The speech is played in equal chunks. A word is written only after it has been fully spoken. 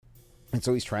And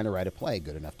so he's trying to write a play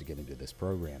good enough to get into this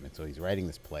program. And so he's writing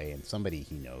this play, and somebody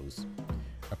he knows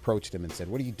approached him and said,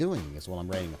 "What are you doing?" He goes, "Well, I'm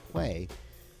writing a play,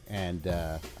 and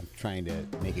I'm trying to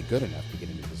make it good enough to get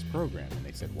into this program." And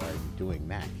they said, "Why are you doing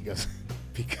that?" He goes,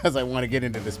 "Because I want to get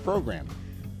into this program."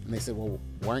 And they said, "Well,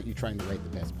 why aren't you trying to write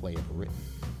the best play ever written?"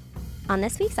 On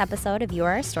this week's episode of You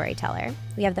Are a Storyteller,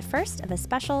 we have the first of a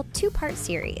special two-part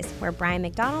series where Brian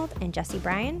McDonald and Jesse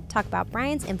Bryan talk about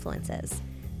Brian's influences,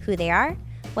 who they are,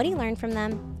 what he learned from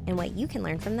them, and what you can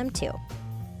learn from them too.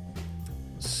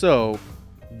 So,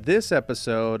 this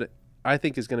episode, I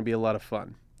think, is going to be a lot of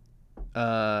fun.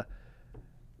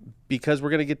 Because we're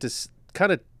going to get to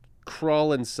kind of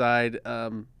crawl inside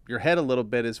your head a little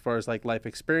bit as far as like life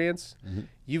experience. Mm-hmm.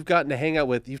 You've gotten to hang out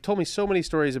with, you've told me so many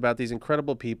stories about these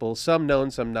incredible people, some known,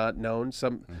 some not known.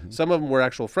 Some of them were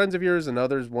actual friends of yours, and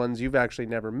others ones you've actually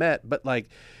never met. But like,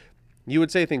 you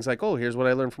would say things like, "Oh, here's what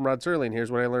I learned from Rod Serling.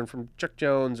 Here's what I learned from Chuck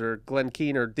Jones or Glenn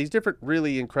Keane," or these different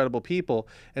really incredible people.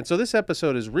 And so this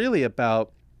episode is really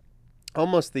about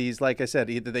almost these, like I said,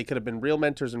 either they could have been real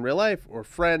mentors in real life or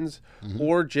friends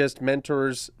or just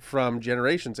mentors from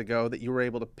generations ago that you were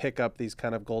able to pick up these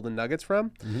kind of golden nuggets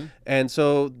from. And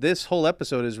so this whole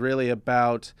episode is really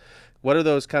about what are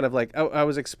those kind of like, I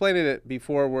was explaining it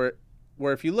before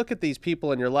where if you look at these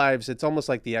people in your lives, it's almost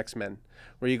like the X-Men,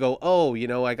 where you go, "Oh,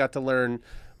 I got to learn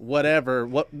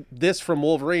this from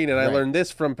Wolverine, and I learned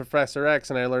this from Professor X,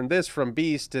 and I learned this from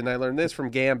Beast, and I learned this from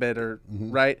Gambit," or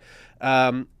right?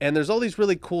 And there's all these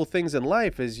really cool things in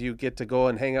life as you get to go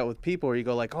and hang out with people where you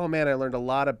go like, "Oh man, I learned a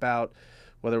lot about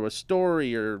whether it was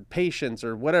story or patience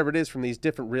or whatever it is from these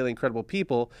different really incredible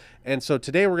people." And so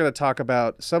today we're going to talk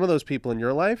about some of those people in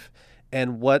your life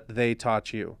and what they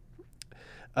taught you.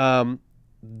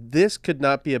 This could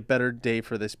not be a better day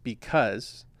for this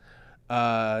because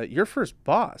your first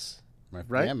boss,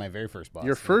 right? Yeah, my very first boss.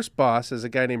 Your first boss is a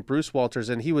guy named Bruce Walters,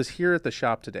 and he was here at the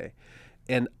shop today.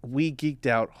 And we geeked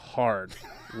out hard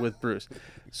with Bruce.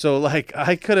 So like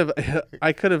I could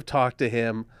have talked to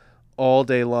him all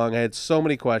day long. I had so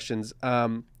many questions.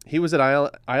 He was at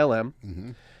ILM.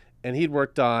 And he'd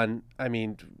worked on,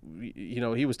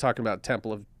 he was talking about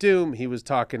Temple of Doom. He was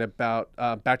talking about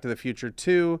Back to the Future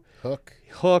 2.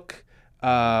 Hook.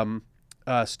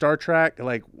 Star Trek.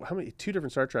 Like, how many? 2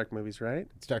 different Star Trek movies, right?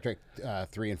 Star Trek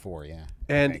 3 and 4, yeah.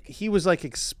 And he was like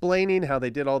explaining how they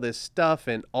did all this stuff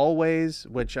and Always,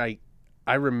 which I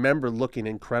remember looking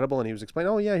incredible. And he was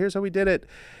explaining, "Oh yeah, here's how we did it."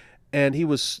 And he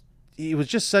was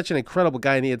just such an incredible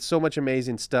guy, and he had so much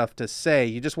amazing stuff to say.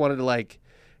 You just wanted to like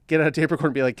get out a tape recorder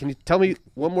and be like, "Can you tell me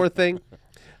one more thing?"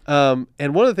 And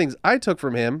one of the things I took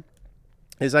from him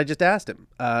is I just asked him,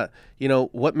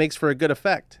 what makes for a good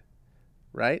effect,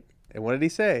 right? And what did he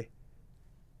say?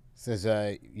 Says,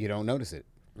 you don't notice it,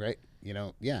 right?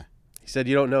 Yeah. He said,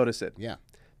 "You don't notice it." Yeah.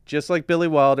 Just like Billy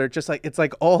Wilder, just like, it's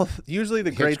like all, usually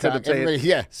the greats end up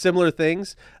saying similar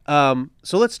things.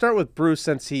 So let's start with Bruce,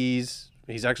 since he's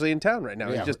actually in town right now.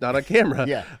 Yeah. He's just not on camera.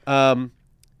 Yeah.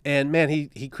 And man,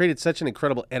 he created such an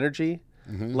incredible energy.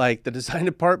 Like the design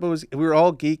department we were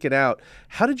all geeking out.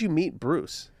 How did you meet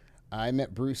Bruce? I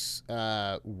met Bruce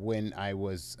when I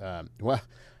was,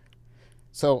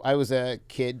 so I was a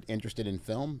kid interested in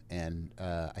film, and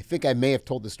I think I may have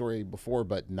told the story before,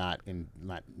 but not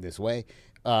this way.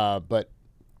 But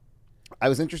I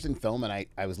was interested in film, and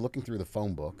I was looking through the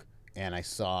phone book, and I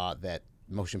saw that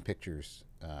motion pictures.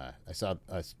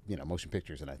 Motion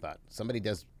pictures, and I thought, somebody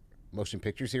does motion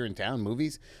pictures here in town,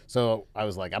 movies. So I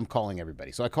was like, I'm calling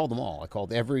everybody. So I called them all. I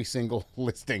called every single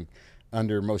listing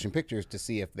under motion pictures to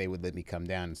see if they would let me come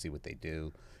down and see what they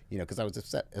do. Because I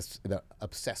was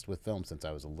obsessed with film since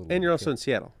I was a little kid. And you're also in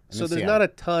Seattle. So there's not a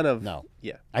ton of... No.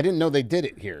 Yeah. I didn't know they did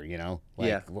it here,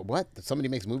 Yeah. What? Somebody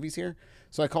makes movies here?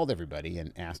 So I called everybody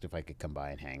and asked if I could come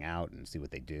by and hang out and see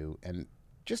what they do. And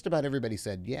just about everybody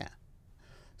said, yeah.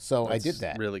 So I did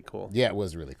that. Really cool. Yeah, it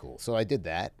was really cool. So I did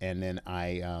that, and then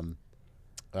I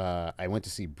went to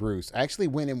see Bruce. I actually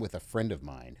went in with a friend of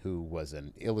mine who was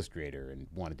an illustrator and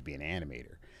wanted to be an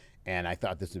animator, and I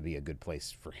thought this would be a good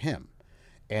place for him.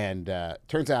 And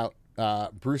turns out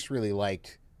Bruce really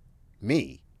liked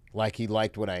me. Like, he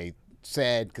liked what I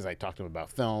said because I talked to him about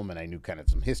film and I knew kind of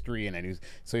some history, and I knew.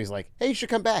 So he's like, "Hey, you should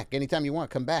come back anytime you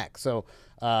want. Come back." So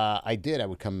I did. I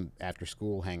would come after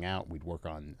school, hang out. We'd work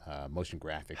on motion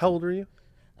graphics. How old were you?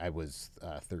 I was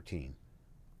 13.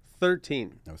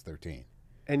 13. I was 13.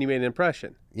 And you made an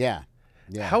impression. Yeah.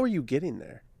 How are you getting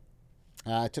there?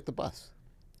 I took the bus.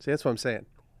 See, that's what I'm saying.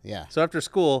 Yeah. So after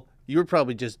school, you were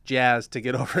probably just jazzed to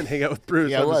get over and hang out with Bruce.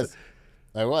 Yeah,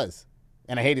 I was.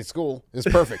 And I hated school. It was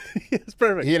perfect. It's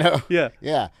perfect. Yeah. Yeah.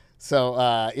 Yeah.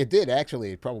 So it did,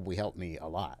 actually. It probably helped me a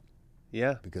lot.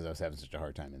 Yeah. because I was having such a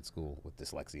hard time in school with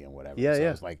dyslexia and whatever. Yeah, so yeah.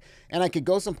 I was like, and I could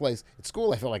go someplace at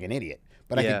school. I felt like an idiot,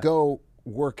 but I Yeah. could go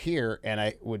work here and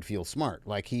I would feel smart.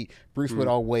 Like Bruce would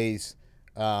always,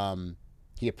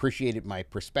 he appreciated my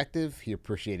perspective. He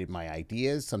appreciated my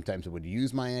ideas. Sometimes I would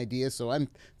use my ideas. So I'm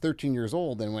 13 years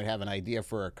old and would have an idea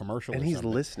for a commercial. And or he's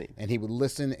something. listening. And he would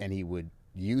listen and he would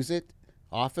use it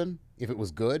often if it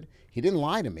was good. He didn't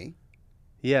lie to me.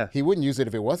 Yeah. He wouldn't use it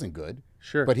if it wasn't good.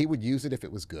 Sure. But he would use it if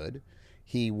it was good.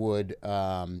 He would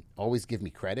always give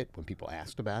me credit when people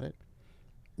asked about it.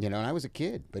 And I was a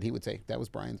kid, but he would say, that was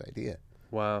Brian's idea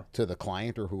Wow. to the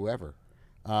client or whoever.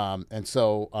 And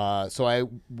so I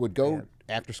would go Man.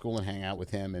 after school and hang out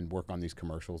with him and work on these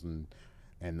commercials and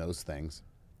those things.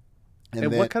 And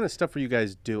then what kind of stuff were you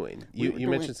guys doing? We You were you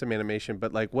doing- mentioned some animation,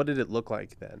 but like, what did it look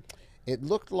like then? It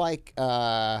looked like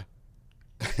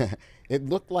it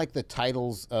looked like the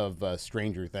titles of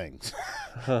Stranger Things.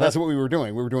 That's what we were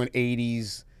doing. We were doing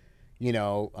 80s,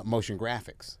 motion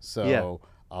graphics. So Yeah.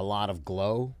 a lot of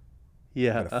glow,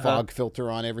 Yeah. a fog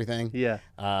filter on everything. Yeah.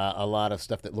 A lot of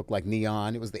stuff that looked like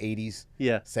neon. It was the 80s,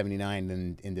 Yeah. 79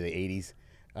 and into the 80s.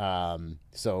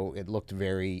 So it looked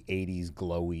very 80s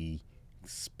glowy,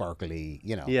 sparkly,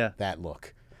 Yeah. that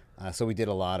look. So we did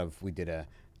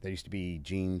there used to be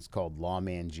jeans called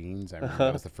Lawman jeans. I remember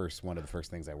that was one of the first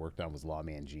things I worked on was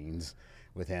Lawman jeans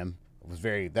with him.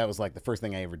 That was like the first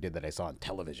thing I ever did that I saw on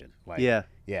television. Like, Yeah.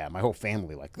 yeah, my whole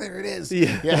family like, there it is.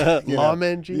 Yeah. you know.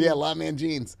 Lawman jeans? Yeah, Lawman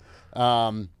jeans.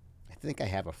 I think I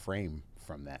have a frame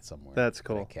from that somewhere. That's that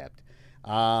cool. I kept.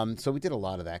 So we did a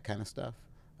lot of that kind of stuff.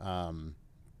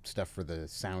 Stuff for the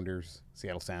Sounders,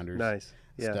 Seattle Sounders. Nice.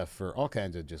 Yeah. Stuff for all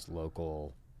kinds of just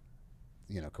local,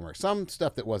 commercial. Some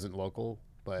stuff that wasn't local,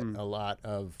 but a lot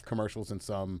of commercials and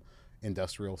some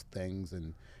industrial things.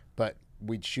 But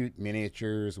we'd shoot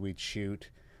miniatures, we'd shoot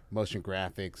motion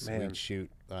graphics, Man. we'd shoot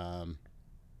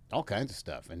all kinds of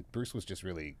stuff. And Bruce was just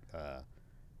really,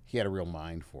 he had a real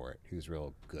mind for it. He was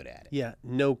real good at it. Yeah.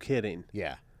 No kidding.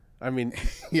 Yeah. I mean,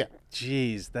 Yeah.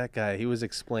 geez, that guy, he was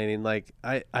explaining, like,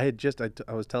 I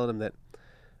was telling him that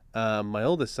my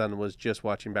oldest son was just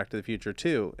watching Back to the Future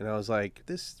 2, and I was like,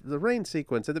 the rain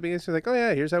sequence at the beginning, he's like, oh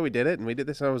yeah, here's how we did it, and we did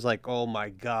this, and I was like, oh my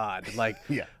God, like,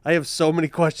 Yeah. I have so many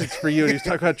questions for you, and he's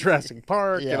talking about Jurassic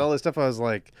Park Yeah. and all this stuff. I was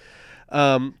like,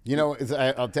 I'll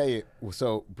tell you.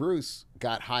 So Bruce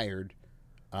got hired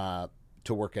to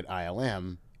work at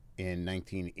ILM in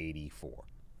 1984,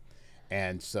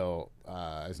 and so it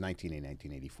was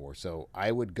 1984. So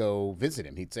I would go visit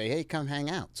him. He'd say, "Hey, come hang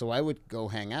out." So I would go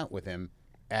hang out with him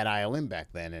at ILM back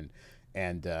then,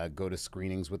 and go to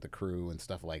screenings with the crew and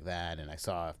stuff like that. And I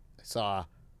saw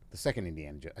the second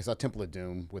Indiana Jones. I saw Temple of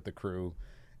Doom with the crew,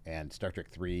 and Star Trek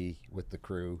 3 with the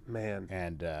crew. man,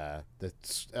 And the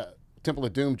Temple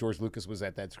of Doom, George Lucas was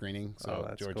at that screening. So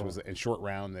that's George cool. was in Short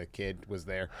Round, the kid was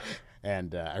there.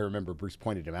 And I remember Bruce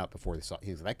pointed him out before they saw. He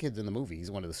was like, that kid's in the movie.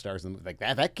 He's one of the stars in the movie. Like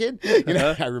that kid?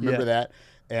 I remember Yeah. that.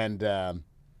 And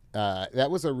that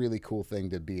was a really cool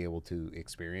thing to be able to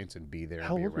experience and be there.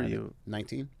 How and be old were around it. you?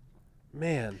 19.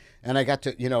 man, And I got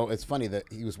to, it's funny that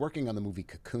he was working on the movie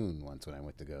Cocoon once when I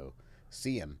went to go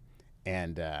see him.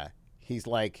 And he's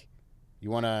like,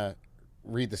 you want to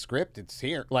read the script? It's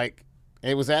here. Like,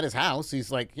 it was at his house.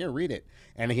 He's like, here, read it.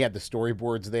 And he had the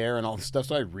storyboards there and all the stuff.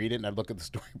 So I'd read it and I'd look at the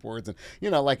storyboards. And,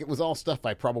 like it was all stuff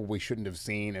I probably shouldn't have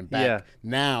seen. And back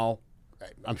now,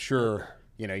 I'm sure,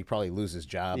 he'd probably lose his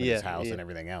job and his Yeah, house yeah. and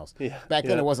everything else. Yeah, Back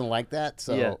then yeah. it wasn't like that.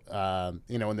 So, Yeah.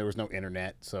 and there was no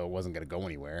internet. So it wasn't going to go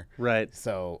anywhere. right?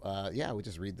 So, I would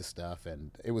just read the stuff,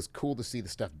 and it was cool to see the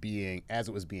stuff as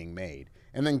it was being made.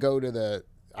 And then go to the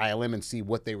ILM and see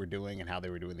what they were doing and how they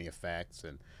were doing the effects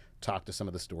and talk to some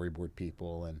of the storyboard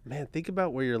people. And Man, think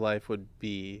about where your life would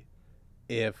be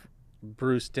if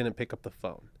Bruce didn't pick up the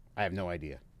phone. I have no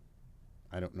idea.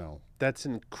 I don't know. That's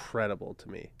incredible to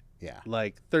me. Yeah.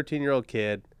 Like 13-year-old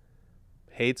kid,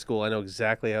 hates school. I know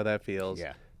exactly how that feels.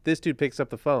 Yeah. This dude picks up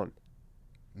the phone.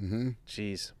 Mm-hmm.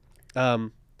 Jeez.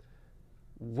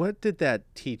 What did that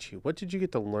teach you? What did you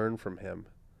get to learn from him?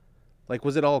 Like,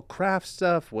 was it all craft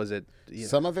stuff? Was it?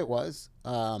 Some of it was.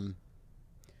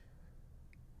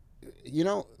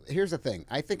 Here's the thing.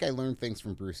 I think I learned things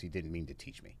from Bruce he didn't mean to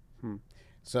teach me.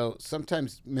 So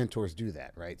sometimes mentors do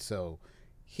that, right? So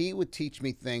he would teach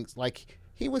me things like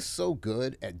he was so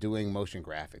good at doing motion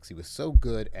graphics. He was so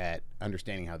good at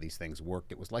understanding how these things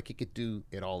worked. It was like he could do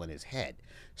it all in his head.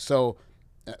 So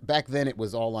back then it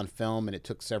was all on film and it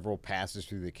took several passes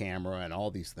through the camera and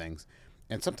all these things.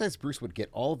 And sometimes Bruce would get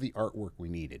all of the artwork we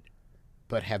needed,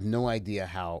 but have no idea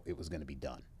how it was going to be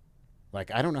done.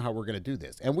 Like, I don't know how we're going to do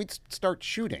this. And we'd start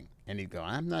shooting, and he'd go,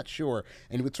 I'm not sure.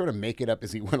 And he would sort of make it up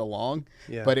as he went along,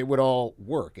 Yeah. but it would all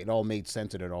work. It all made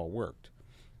sense, and it all worked.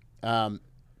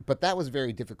 But that was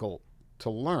very difficult to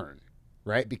learn,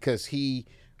 right? Because he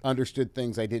understood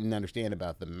things I didn't understand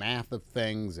about the math of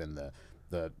things and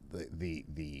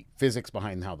the physics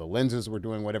behind how the lenses were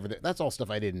doing whatever. That's all stuff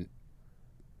I didn't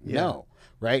know,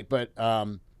 right? But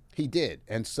he did.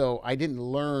 And so I didn't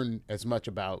learn as much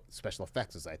about special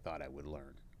effects as I thought I would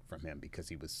learn from him because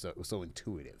he was so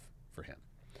intuitive for him.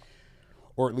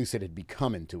 Or at least it had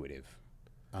become intuitive.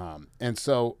 And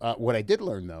so what I did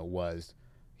learn, though, was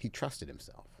he trusted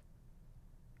himself.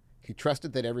 He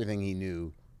trusted that everything he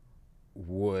knew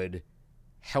would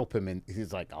help him. And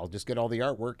he's like, I'll just get all the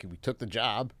artwork. We took the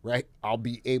job, right? I'll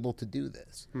be able to do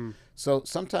this. So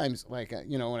sometimes, like,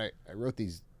 when I wrote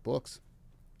these books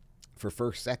for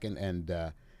First Second,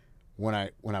 and when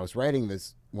I was writing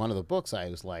this one of the books, I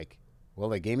was like, well,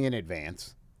 they gave me an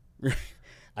advance.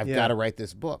 I've got to write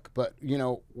this book. But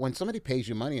when somebody pays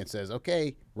you money and says,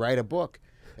 okay, write a book,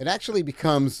 it actually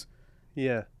becomes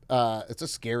it's a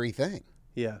scary thing.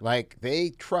 Like, they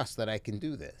trust that I can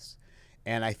do this.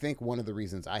 And I think one of the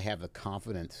reasons I have the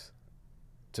confidence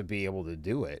to be able to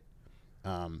do it,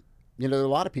 there are a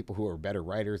lot of people who are better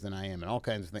writers than I am and all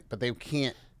kinds of things, but they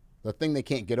can't. The thing they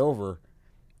can't get over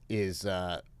is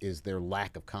their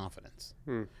lack of confidence,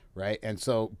 right? And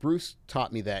so Bruce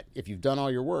taught me that if you've done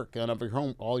all your work,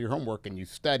 all your homework, and you've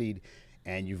studied,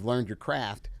 and you've learned your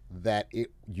craft, that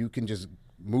you can just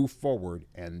move forward,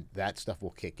 and that stuff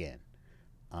will kick in.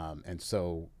 And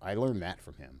so I learned that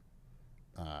from him,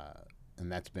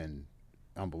 and that's been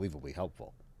unbelievably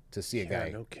helpful to see a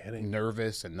guy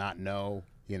nervous and not know,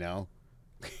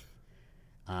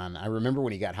 And I remember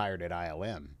when he got hired at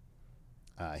ILM.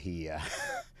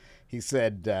 He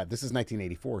said, this is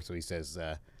 1984, so he says,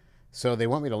 so they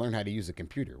want me to learn how to use a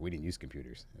computer. We didn't use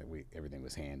computers. Everything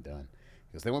was hand done.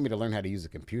 He goes, they want me to learn how to use a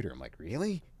computer. I'm like,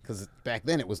 really? Because back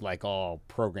then it was like all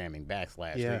programming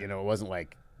backslash. It wasn't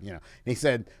like, And he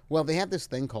said, well, they have this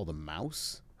thing called a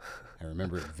mouse. I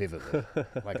remember it vividly.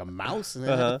 Like a mouse, and they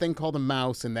have a thing called a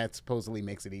mouse, and that supposedly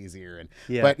makes it easier.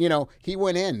 But, he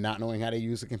went in not knowing how to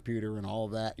use a computer and all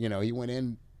of that. He went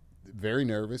in very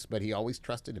nervous, but he always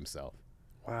trusted himself.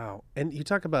 Wow. And you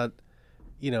talk about,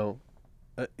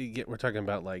 we're talking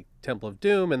about like Temple of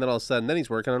Doom, and then all of a sudden, then he's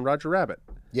working on Roger Rabbit.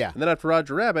 Yeah. And then after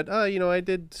Roger Rabbit, I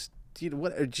did,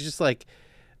 what, just like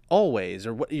always,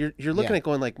 or what you're looking at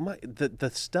going like,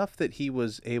 the stuff that he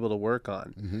was able to work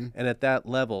on, and at that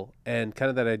level, and kind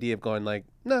of that idea of going like,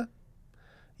 nah,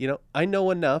 I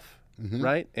know enough.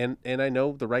 Right. And I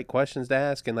know the right questions to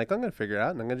ask, and like, I'm going to figure it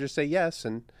out, and I'm going to just say yes.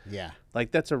 And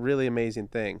like, that's a really amazing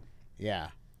thing. Yeah.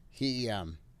 He,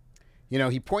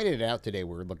 he pointed it out today.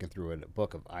 We were looking through a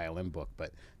ILM book,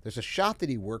 but there's a shot that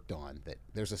he worked on that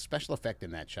there's a special effect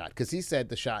in that shot. Cause he said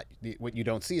the shot, what you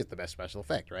don't see is the best special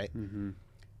effect. Right.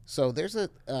 So there's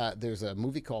a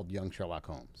movie called Young Sherlock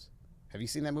Holmes. Have you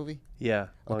seen that movie? Yeah.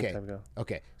 Long time ago.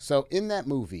 Okay. So in that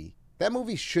movie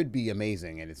should be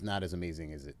amazing, and it's not as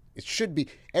amazing as it should be.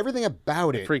 Everything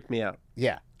about it freaked me out.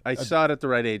 Yeah. I saw it at the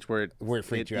right age where it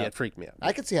freaked you out. Yeah, it freaked me out.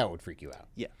 I could see how it would freak you out.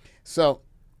 Yeah. So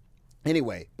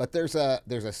anyway, but there's a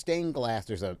stained glass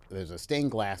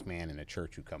man in a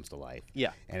church who comes to life.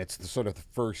 Yeah. And it's sort of the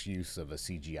first use of a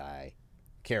CGI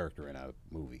character in a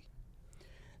movie.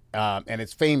 And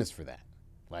it's famous for that.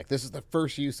 Like, this is the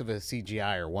first use of a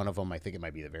CGI, or one of them. I think it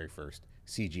might be the very first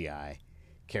CGI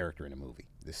character in a movie,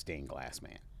 the stained glass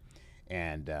man.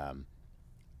 And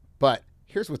but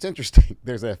here's what's interesting.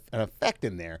 There's an effect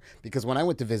in there, because when I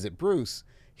went to visit Bruce,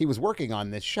 he was working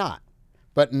on this shot,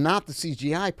 but not the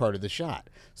CGI part of the shot.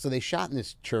 So they shot in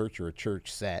this church, or a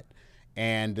church set,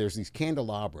 and there's these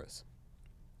candelabras.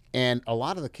 And a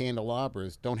lot of the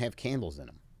candelabras don't have candles in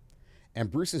them.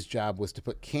 And Bruce's job was to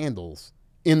put candles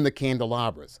in the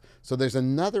candelabras. So there's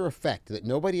another effect that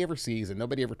nobody ever sees and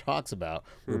nobody ever talks about,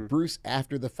 where Bruce,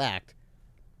 after the fact,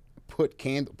 put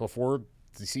before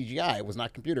the CGI, it was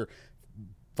not computer,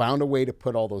 found a way to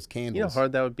put all those candles. You know how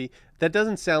hard that would be? That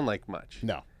doesn't sound like much.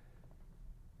 No.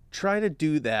 Try to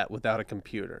do that without a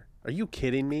computer. Are you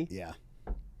kidding me? Yeah.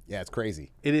 Yeah, it's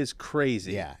crazy. It is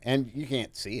crazy. Yeah, and you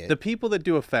can't see it. The people that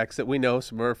do effects that we know,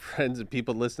 some of our friends and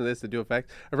people that listen to this that do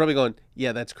effects, are probably going,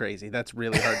 yeah, that's crazy. That's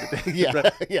really hard to do. Yeah,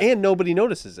 right? yeah. And nobody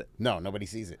notices it. No, nobody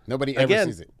sees it. Nobody ever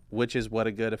sees it. Which is what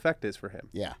a good effect is for him.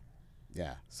 Yeah.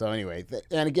 Yeah. So anyway,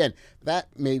 and again, that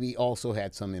maybe also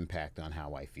had some impact on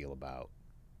how I feel about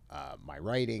my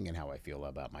writing and how I feel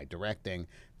about my directing,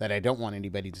 that I don't want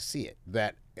anybody to see it,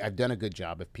 that I've done a good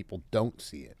job if people don't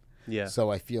see it. Yeah. So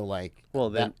I feel like...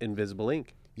 Well, then invisible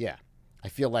ink. Yeah. I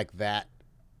feel like that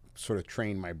sort of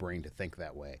trained my brain to think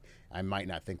that way. I might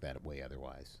not think that way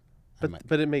otherwise.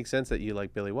 But it makes sense that you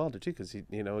like Billy Wilder too, because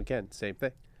again, same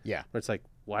thing. Yeah. Where it's like,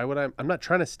 why would I'm not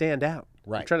trying to stand out.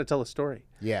 Right. I'm trying to tell a story.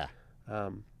 Yeah.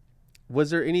 Was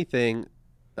there anything?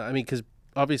 I mean, because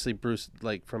obviously Bruce,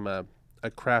 like from a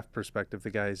craft perspective,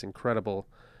 the guy is incredible.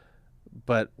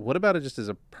 But what about it just as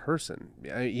a person?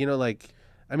 You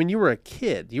were a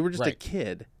kid. You were just a Right.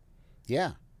 kid.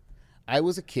 Yeah. I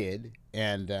was a kid,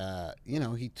 and,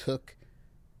 he took...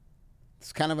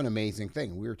 It's kind of an amazing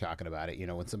thing. We were talking about it,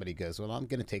 when somebody goes, well, I'm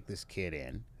going to take this kid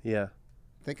in. Yeah.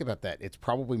 Think about that. It's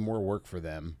probably more work for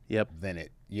them Yep. than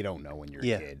you don't know when you're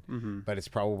Yeah. a kid. Mm-hmm. But it's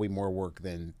probably more work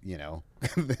than,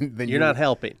 than You're not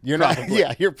helping. You're probably. not.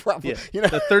 Yeah, you're probably. Yeah.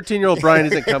 The 13-year-old Brian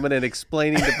isn't coming in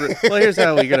explaining to Bruce, well,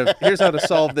 here's how to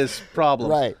solve this problem.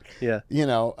 Right. Yeah.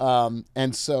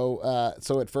 And so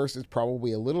at first it's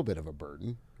probably a little bit of a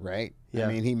burden, right? Yeah.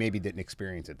 I mean, he maybe didn't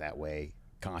experience it that way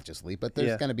consciously, but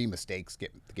there's going to be mistakes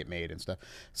get made and stuff.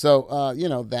 So,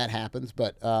 that happens,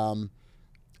 but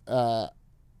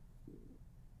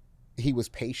he was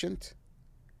patient.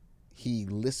 He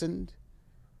listened.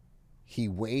 He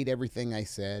weighed everything I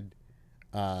said.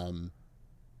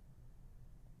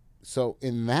 So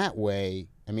in that way,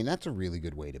 I mean, that's a really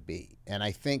good way to be. And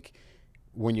I think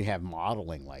when you have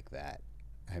modeling like that,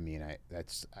 I mean,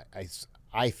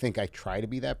 I think I try to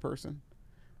be that person.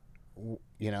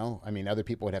 I mean, other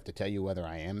people would have to tell you whether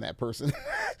I am that person,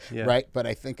 Yeah. right? But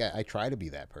I think I try to be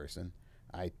that person.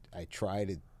 I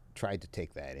tried to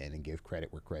take that in and give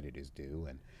credit where credit is due,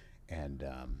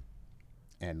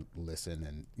 and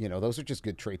listen, and those are just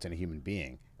good traits in a human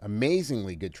being.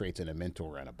 Amazingly good traits in a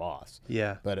mentor and a boss.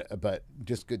 Yeah. But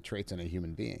just good traits in a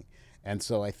human being. And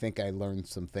so I think I learned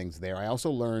some things there. I also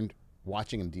learned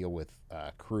watching him deal with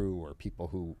crew or people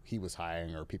who he was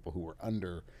hiring or people who were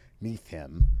underneath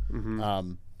him.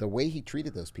 Mm-hmm. The way he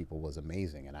treated those people was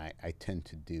amazing, and I tend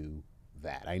to do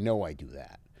that. I know I do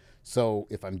that. So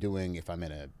if I'm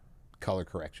in a color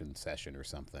correction session or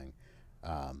something,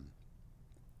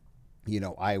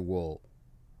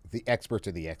 the experts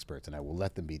are the experts, and I will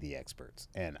let them be the experts.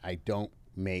 And I don't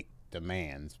make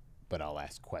demands, but I'll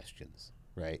ask questions,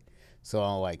 right? So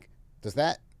I'll does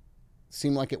that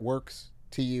seem like it works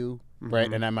to you, right?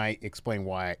 Mm-hmm. And I might explain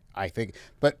why I think,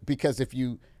 but because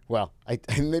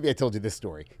maybe I told you this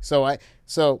story. So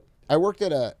I worked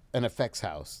at an effects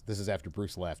house. This is after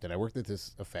Bruce left, and I worked at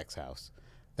this effects house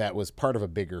that was part of a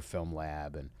bigger film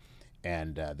lab,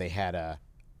 and they had a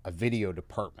video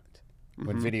department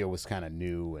when video was kind of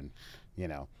new, and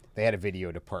they had a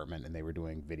video department, and they were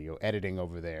doing video editing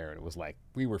over there, and it was like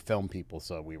we were film people,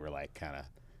 so we were like kind of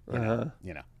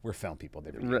we're film people,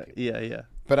 they're video people. Yeah.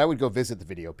 But I would go visit the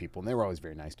video people, and they were always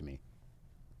very nice to me.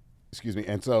 Excuse me.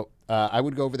 And so I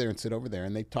would go over there and sit over there,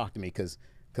 and they'd talk to me because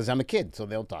I'm a kid, so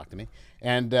they'll talk to me.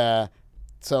 And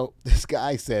so this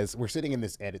guy says, we're sitting in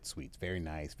this edit suite. It's very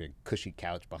nice, very cushy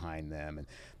couch behind them. And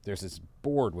there's this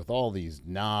board with all these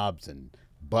knobs and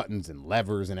buttons and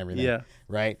levers and everything. Yeah.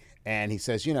 Right? And he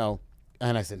says,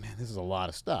 and I said, man, this is a lot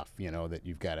of stuff, that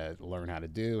you've got to learn how to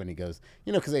do. And he goes,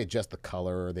 because they adjust the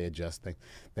color or they adjust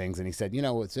things. And he said,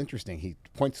 what's interesting, he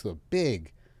points to a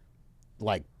big,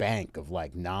 bank of,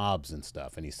 knobs and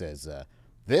stuff. And he says,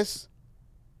 this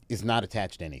is not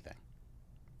attached to anything.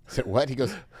 I said, what? He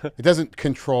goes, it doesn't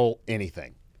control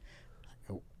anything.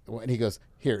 And he goes,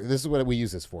 here, this is what we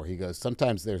use this for. He goes,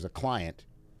 sometimes there's a client,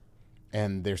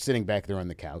 and they're sitting back there on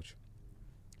the couch,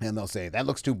 and they'll say, that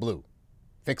looks too blue.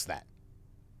 Fix that.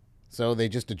 So they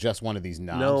just adjust one of these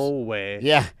knobs. No way.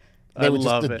 Yeah. They would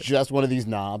love just it. adjust one of these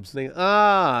knobs.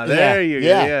 There you go.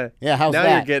 Yeah. Yeah, how's now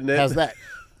that? You're getting it. How's that?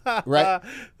 Right?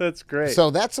 That's great.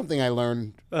 So that's something I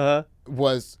learned Uh-huh.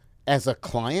 was as a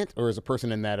client or as a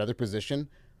person in that other position,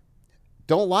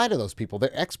 don't lie to those people.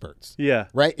 They're experts. Yeah.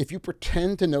 Right? If you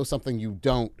pretend to know something you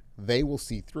don't, they will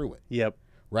see through it. Yep.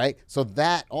 Right? So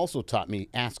that also taught me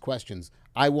ask questions.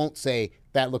 I won't say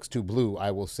that looks too blue.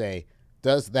 I will say,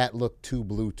 does that look too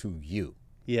blue to you?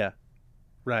 Yeah.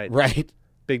 Right. Right?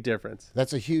 Big difference.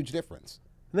 That's a huge difference.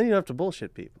 And then you don't have to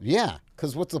bullshit people. Yeah,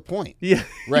 because what's the point? Yeah.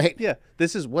 Right? Yeah.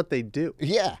 This is what they do.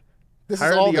 Yeah. This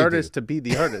Hire is all the they artist do. to be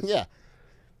the artist. Yeah.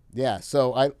 Yeah.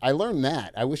 So I learned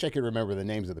that. I wish I could remember the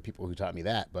names of the people who taught me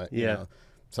that, but Yeah.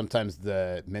 sometimes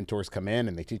the mentors come in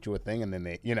and they teach you a thing and then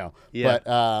they, Yeah.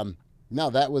 But no,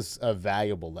 that was a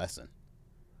valuable lesson.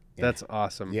 That's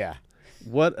awesome. Yeah.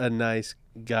 What a nice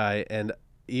guy. And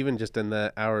even just in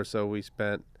the hour or so we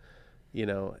spent,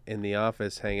 in the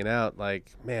office hanging out,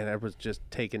 man, I was just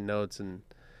taking notes, and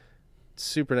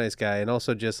super nice guy. And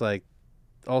also just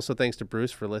also thanks to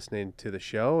Bruce for listening to the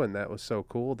show. And that was so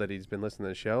cool that he's been listening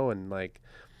to the show. And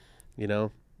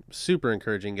super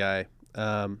encouraging guy.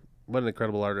 What an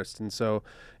incredible artist. And so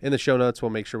in the show notes,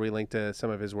 we'll make sure we link to some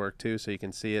of his work too, so you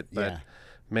can see it. But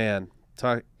man,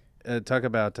 talk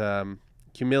about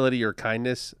humility or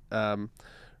kindness, to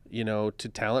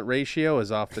talent ratio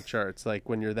is off the charts. Like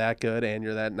when you're that good and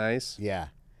you're that nice,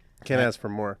 can't ask for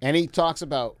more. And he talks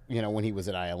about, when he was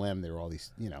at ILM, there were all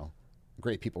these,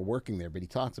 great people working there, but he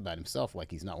talks about himself like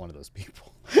he's not one of those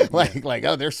people. like,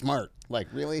 oh, they're smart. Like,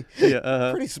 really? Yeah,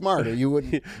 pretty smart, or you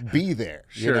wouldn't be there.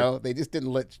 Sure. They just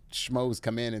didn't let schmoes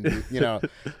come in and,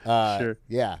 Sure.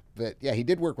 Yeah. But yeah, he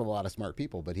did work with a lot of smart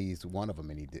people, but he's one of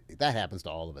them. And that happens to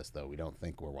all of us, though. We don't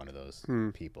think we're one of those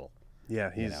people.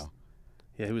 Yeah, he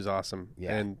was awesome.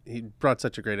 Yeah. And he brought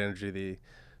such a great energy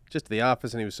to the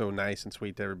office, and he was so nice and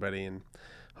sweet to everybody, and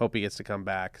hope he gets to come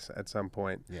back at some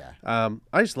point. Yeah.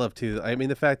 I just love, too,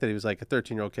 the fact that he was like a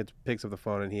 13-year-old kid picks up the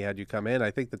phone and he had you come in,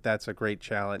 I think that that's a great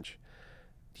challenge,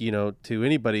 to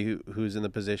anybody who's in the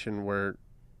position where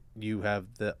you have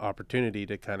the opportunity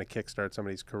to kind of kickstart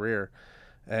somebody's career.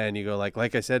 And you go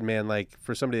like I said, man, like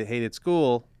for somebody that hated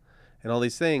school and all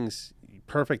these things,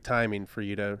 perfect timing for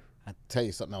you to... I'll tell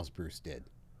you something else Bruce did.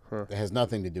 Huh. It has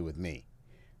nothing to do with me.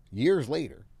 Years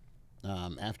later,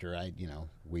 after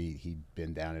he'd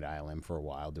been down at ILM for a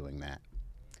while doing that,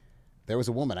 there was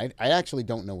a woman. I actually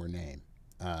don't know her name.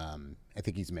 I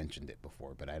think he's mentioned it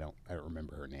before, but I don't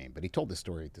remember her name. But he told this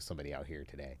story to somebody out here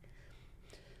today.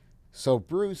 So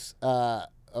Bruce there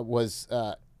was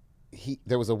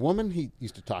a woman he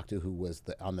used to talk to who was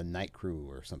on the night crew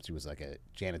or something. She was like a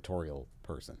janitorial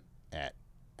person at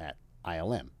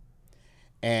ILM.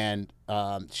 And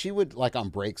she would, like on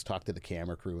breaks, talk to the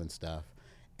camera crew and stuff.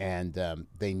 And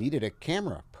they needed a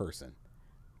camera person.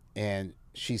 And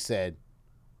she said,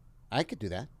 I could do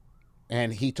that.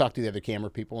 And he talked to the other camera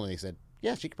people, and they said,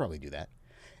 yeah, she could probably do that.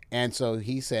 And so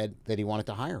he said that he wanted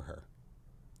to hire her.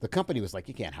 The company was like,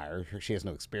 you can't hire her. She has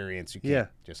no experience. You can't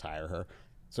just hire her.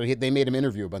 So they made him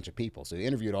interview a bunch of people. So he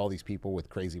interviewed all these people with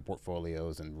crazy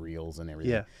portfolios and reels and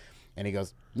everything. Yeah. And he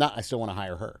goes, no, I still want to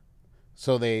hire her.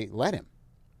 So they let him.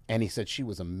 And he said she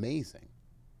was amazing.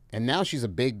 And now she's a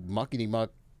big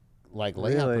muckety-muck, like,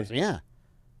 layout person. Yeah.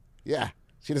 Yeah.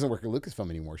 She doesn't work at Lucasfilm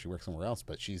anymore. She works somewhere else,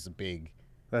 but she's a big...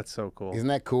 That's so cool. Isn't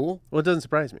that cool? Well, it doesn't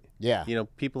surprise me. Yeah.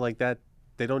 People like that,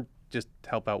 they don't just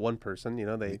help out one person.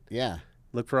 They Yeah.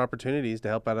 look for opportunities to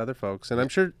help out other folks. And I'm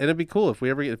sure, and it'd be cool if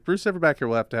Bruce ever back here,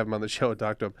 we'll have to have him on the show and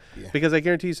talk to him. Yeah. Because I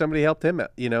guarantee you somebody helped him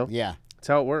out, Yeah. It's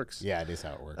how it works. Yeah, it is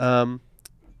how it works.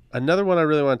 Another one I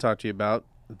really want to talk to you about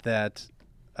that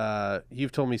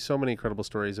you've told me so many incredible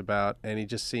stories about, and he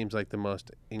just seems like the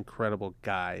most incredible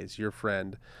guy, is your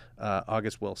friend,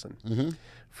 August Wilson. Mm-hmm.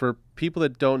 For people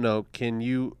that don't know, can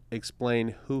you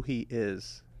explain who he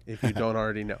is if you don't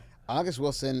already know? August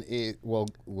Wilson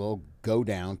will go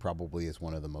down probably as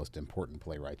one of the most important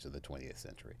playwrights of the 20th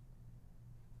century.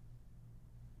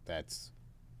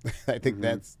 I think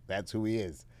that's who he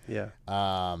is. Yeah.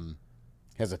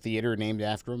 Has a theater named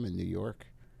after him in New York.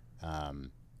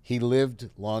 He lived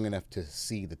long enough to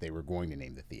see that they were going to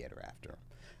name the theater after him.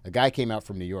 A guy came out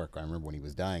from New York. I remember when he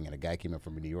was dying, and a guy came out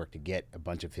from New York to get a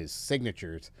bunch of his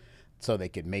signatures so they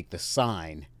could make the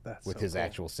sign with his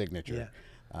actual signature.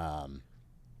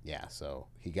 Yeah. So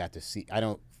he got to see.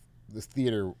 This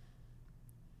theater,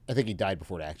 I think he died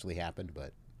before it actually happened,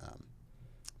 but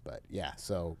yeah.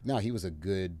 So no, he was a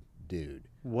good dude.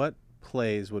 What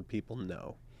plays would people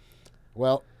know?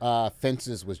 Well,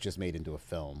 Fences was just made into a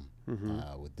film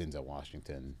with Denzel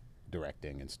Washington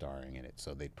directing and starring in it,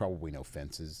 so they'd probably know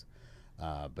Fences.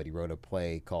 But he wrote a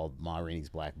play called Ma Rainey's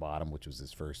Black Bottom, which was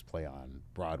his first play on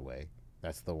Broadway.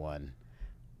 That's the one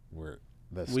where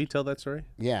Will you tell that story?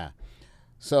 Yeah.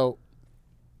 So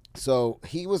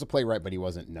he was a playwright, but he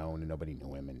wasn't known, and nobody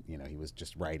knew him, and he was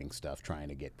just writing stuff, trying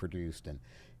to get produced, and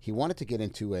he wanted to get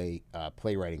into a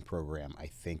playwriting program, I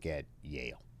think at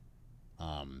Yale.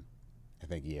 I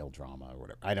think Yale Drama or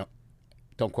whatever.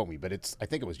 Don't quote me, but I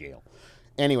think it was Yale.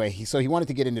 Anyway, so he wanted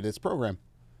to get into this program,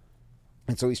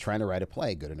 and so he's trying to write a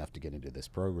play good enough to get into this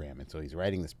program, and so he's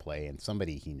writing this play, and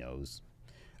somebody he knows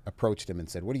approached him and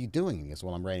said, "What are you doing?" He goes,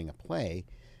 "Well, I'm writing a play,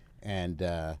 and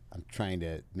I'm trying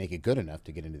to make it good enough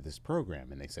to get into this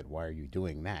program." And they said, "Why are you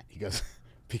doing that?" He goes,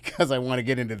 "Because I want to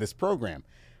get into this program."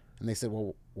 And they said,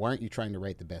 "Well, why aren't you trying to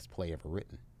write the best play ever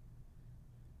written?"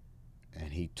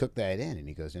 And he took that in, and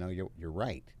he goes, "You're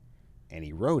right." And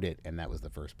he wrote it, and that was the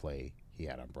first play he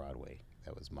had on Broadway.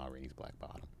 That was Ma Rainey's Black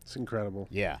Bottom. It's incredible.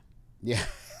 Yeah. Yeah.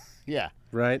 Yeah.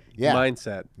 Right? Yeah.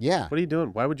 Mindset. Yeah. What are you doing?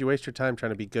 Why would you waste your time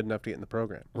trying to be good enough to get in the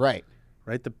program? Right.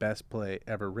 Write the best play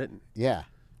ever written. Yeah.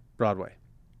 Broadway.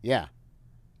 Yeah.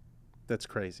 That's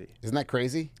crazy. Isn't that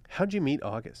crazy? How'd you meet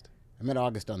August? I met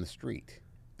August on the street.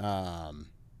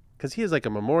 Because he has like a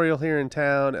memorial here in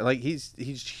town, and like he's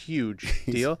huge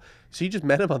deal. So you just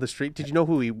met him on the street. Did you know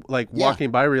who he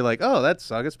walking by? Were you like, oh, that's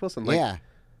August Wilson? Like, yeah.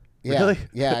 Really?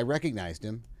 Yeah, I recognized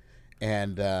him,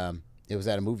 and it was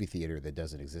at a movie theater that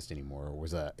doesn't exist anymore.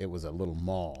 It was a little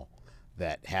mall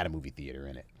that had a movie theater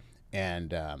in it,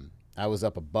 and I was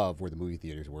up above where the movie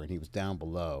theaters were, and he was down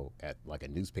below at like a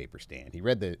newspaper stand. He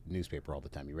read the newspaper all the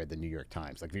time. He read the New York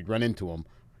Times. Like if you'd run into him,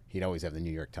 he'd always have the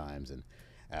New York Times, and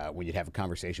when you'd have a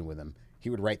conversation with him, he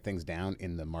would write things down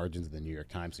in the margins of the New York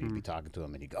Times. So you'd be talking to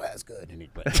him, and he'd go, "That's good," and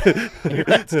he'd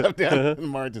write stuff down in the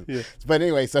margins. Yeah. But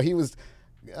anyway, so he was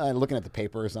looking at the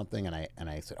paper or something, and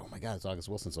I said, "Oh my God, it's August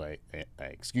Wilson." So I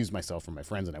excused myself from my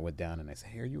friends, and I went down and I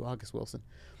said, "Hey, are you August Wilson?"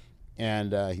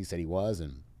 And he said he was,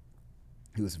 and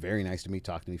he was very nice to me,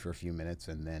 talked to me for a few minutes,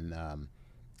 and then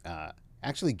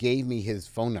actually gave me his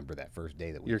phone number that first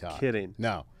day that we talked. You're kidding?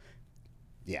 No.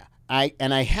 Yeah. I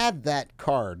had that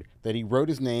card that he wrote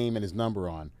his name and his number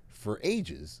on for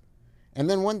ages. And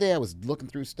then one day I was looking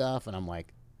through stuff, and I'm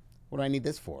like, what do I need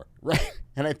this for? Right?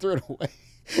 And I threw it away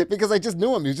because I just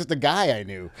knew him. He was just a guy I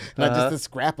knew. Not just this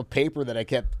scrap of paper that I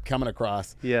kept coming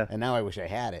across. Yeah. And now I wish I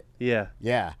had it. Yeah.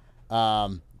 Yeah.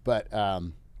 But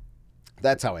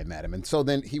that's how I met him. And so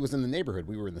then he was in the neighborhood.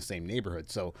 We were in the same neighborhood.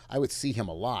 So I would see him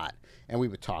a lot, and we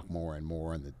would talk more and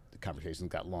more, and the conversations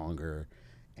got longer.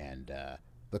 And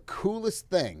the coolest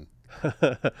thing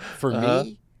for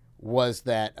me was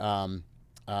that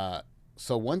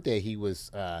so one day he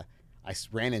was I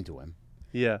ran into him.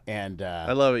 Yeah. And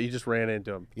I love it. You just ran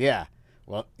into him. Yeah.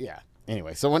 Well, yeah.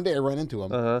 Anyway, so one day I run into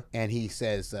him, and he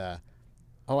says,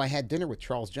 oh, I had dinner with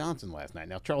Charles Johnson last night.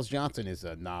 Now, Charles Johnson is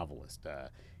a novelist.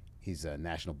 He's a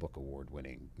National Book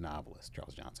Award-winning novelist,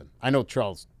 Charles Johnson. I know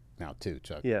Charles now, too,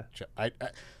 Chuck. Yeah.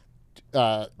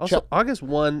 Also, Chuck, August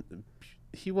won.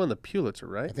 He won the Pulitzer,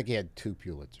 right? I think he had 2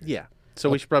 Pulitzers. Yeah. So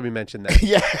we should probably mention that.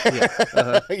 Yeah.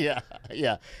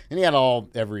 And he had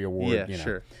every award. Yeah, you know.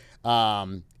 sure.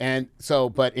 And so,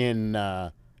 but in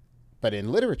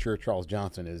literature, Charles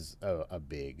Johnson is a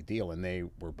big deal, and they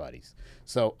were buddies.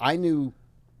 So I knew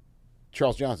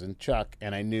Charles Johnson, Chuck,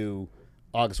 and I knew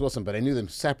August Wilson, but I knew them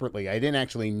separately. I didn't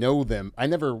actually know them. I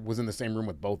never was in the same room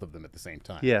with both of them at the same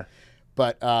time. Yeah.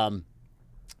 But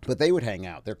they would hang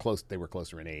out. They're close. They were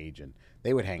closer in age, and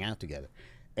they would hang out together.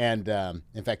 And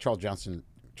in fact, Charles Johnson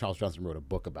wrote a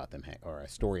book about them, or a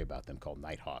story about them called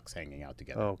Nighthawks hanging out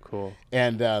together. Oh, cool.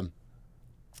 And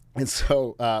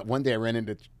so one day I ran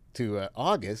into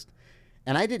August,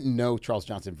 and I didn't know Charles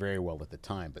Johnson very well at the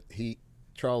time, but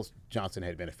Charles Johnson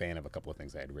had been a fan of a couple of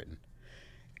things I had written,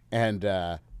 and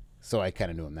so I kind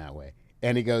of knew him that way.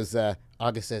 And he goes,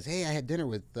 August says, "Hey, I had dinner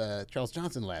with Charles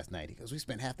Johnson last night." He goes, "We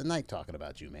spent half the night talking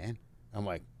about you, man." I'm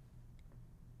like,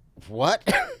 "What?"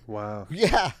 Wow.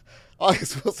 Yeah.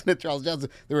 August Wilson and Charles Johnson.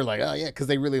 They were like, "Oh yeah," because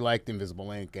they really liked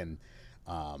Invisible Ink, and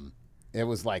it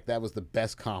was like that was the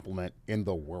best compliment in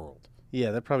the world.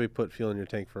 Yeah, that probably put fuel in your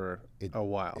tank for a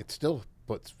while. It still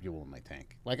puts fuel in my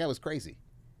tank. Like I was crazy.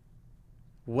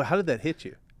 Well, how did that hit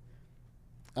you?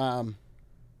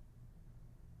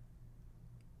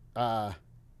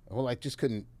 Well, I just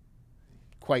couldn't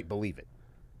quite believe it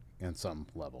on some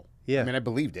level. Yeah. I mean, I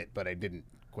believed it, but I didn't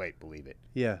quite believe it.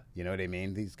 Yeah. You know what I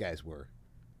mean? These guys were.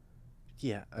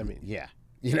 Yeah, I mean. Yeah.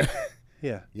 You know?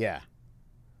 Yeah. Yeah.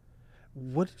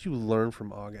 What did you learn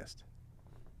from August?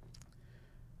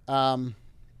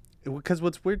 Because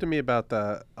what's weird to me about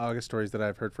the August stories that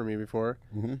I've heard from you before,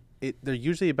 they're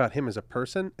usually about him as a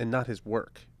person and not his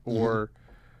work or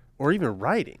even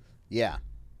writing. Yeah.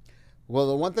 Well,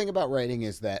 the one thing about writing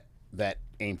is that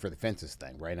aim for the fences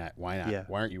thing, right? Why not? Yeah.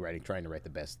 Why aren't you trying to write the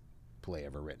best play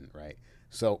ever written, right?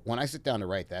 So when I sit down to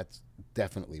write, that's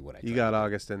definitely what I try You got to do.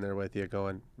 August in there with you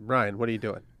going, Ryan, what are you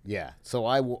doing? Yeah. So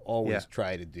I will always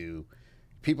try to do,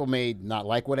 people may not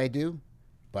like what I do,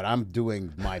 but I'm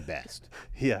doing my best.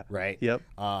 Yeah. Right? Yep.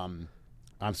 I'm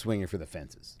swinging for the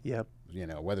fences. Yep. You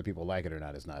know, whether people like it or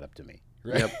not is not up to me.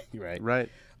 Right? Yep. Right. Right.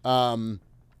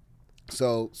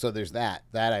 So there's that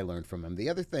I learned from him. The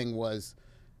other thing was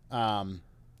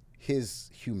his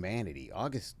humanity.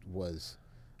 August was,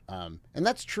 and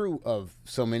that's true of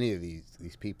so many of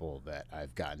these people that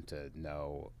I've gotten to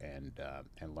know and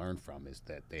learn from, is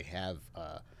that they have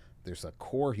there's a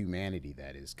core humanity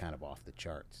that is kind of off the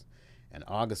charts. And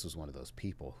August was one of those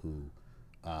people who,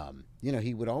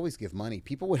 he would always give money.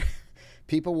 People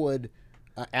would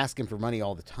ask him for money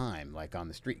all the time, like on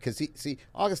the street, because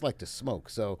August liked to smoke,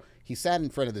 so he sat in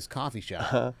front of this coffee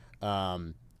shop.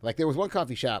 Like there was one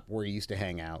coffee shop where he used to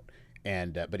hang out,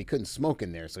 and but he couldn't smoke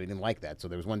in there, so he didn't like that. So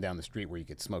there was one down the street where you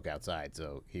could smoke outside,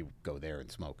 so he would go there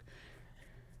and smoke.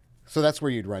 So that's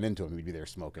where you'd run into him. He'd be there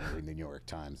smoking, reading the New York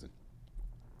Times,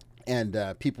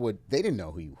 and people they didn't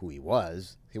know who he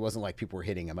was. He wasn't like people were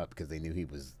hitting him up because they knew he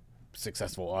was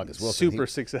successful August Wilson. Super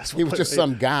successful. He was just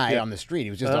some guy on the street. He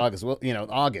was just Uh-huh.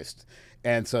 August.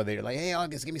 And so they were like, "Hey,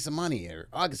 August, give me some money," or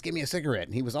 "August, give me a cigarette."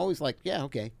 And he was always like, "Yeah,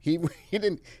 okay." He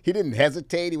didn't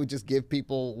hesitate. He would just give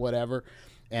people whatever.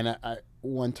 And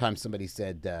one time somebody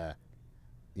said,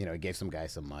 he gave some guy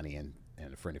some money, and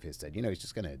a friend of his said, he's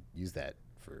just gonna use that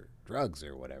for drugs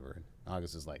or whatever. And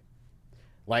August is like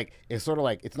it's sort of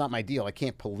like, it's not my deal. I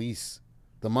can't police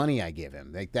the money I give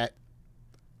him like that.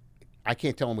 I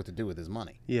can't tell him what to do with his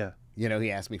money. Yeah. He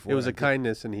asked me for it. It was I a did.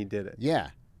 kindness, and he did it. Yeah,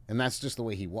 and that's just the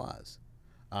way he was.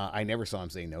 I never saw him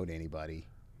say no to anybody.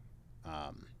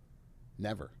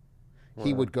 Never.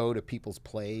 He Wow. would go to people's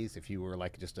plays if you were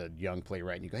like just a young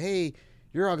playwright, and you go, "Hey,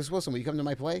 you're August Wilson. Will you come to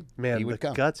my play?" Man, he the would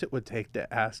come, guts it would take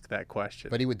to ask that question.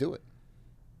 but he would do it.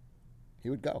 He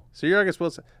would go. So you're August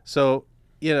Wilson. So,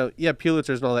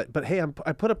 Pulitzers and all that. But hey,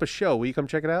 I put up a show. Will you come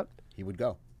check it out? He would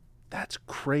go. That's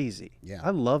crazy. Yeah. I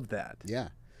love that. Yeah.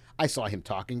 I saw him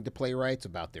talking to playwrights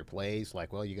about their plays,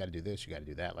 like, well, you got to do this, you got to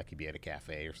do that. Like he'd be at a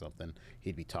cafe or something.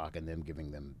 He'd be talking to them, giving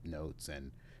them notes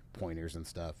and pointers and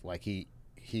stuff. Like he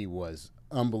was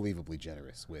unbelievably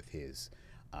generous with his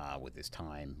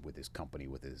time, with his company,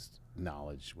 with his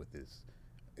knowledge,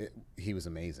 he was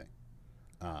amazing.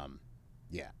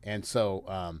 Yeah. And so,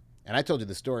 and I told you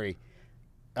the story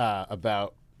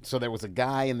about, so there was a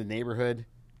guy in the neighborhood,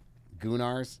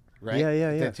 Gunars, right?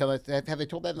 Yeah. Have they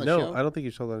told that in the No, show? I don't think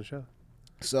you told that on the show.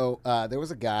 So there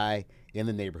was a guy in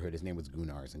the neighborhood. His name was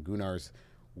Gunars, and Gunars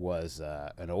was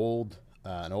an old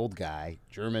guy,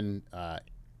 German.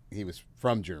 He was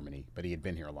from Germany, but he had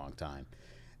been here a long time,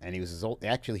 and he was as old.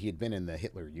 Actually, he had been in the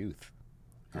Hitler Youth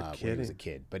You're when he was a kidding.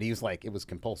 kid. But he was like, it was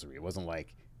compulsory. It wasn't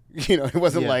like, it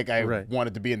wasn't Yeah, like I right.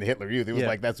 wanted to be in the Hitler Youth. It was Yeah.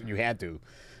 like that's what you had to.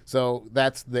 So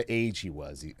that's the age he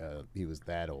was. He was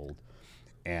that old,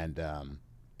 and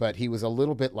but he was a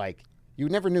little bit like, you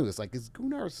never knew. It's like, is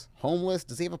Gunars homeless?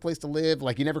 Does he have a place to live?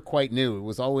 Like, you never quite knew. He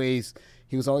was always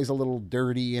a little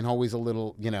dirty and always a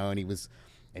little,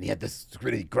 and he had this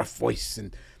really gruff voice,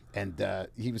 and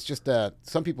he was just,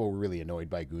 some people were really annoyed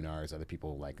by Gunars. Other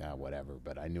people were like, whatever.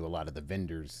 But I knew a lot of the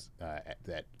vendors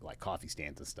that like coffee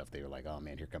stands and stuff. They were like, oh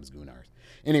man, here comes Gunars.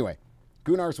 Anyway,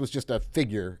 Gunars was just a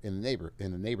figure in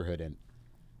the neighborhood,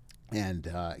 and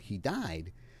he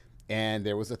died. And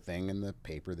there was a thing in the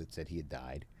paper that said he had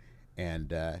died,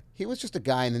 and he was just a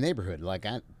guy in the neighborhood. Like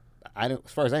I don't,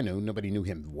 as far as I knew, nobody knew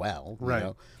him well,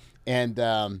 Right.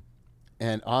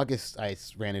 And August, I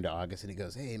ran into August, and he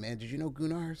goes, "Hey man, did you know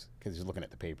Gunars?" Because he's looking at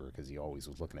the paper, because he always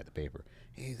was looking at the paper.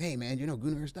 Hey man, you know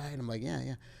Gunars died? I'm like,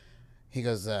 yeah. He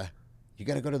goes, "You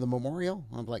got to go to the memorial?"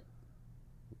 I'm like,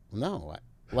 "No."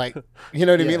 Like, you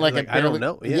know what I Yeah, mean? Like, like, I don't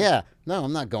know. Yeah. No,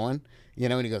 I'm not going.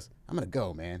 And he goes, "I'm gonna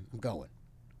go, man. I'm going."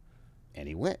 And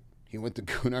he went. He went to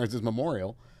Gunars'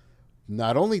 memorial.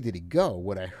 Not only did he go,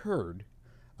 what I heard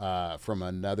from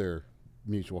another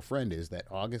mutual friend is that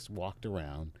August walked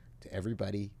around to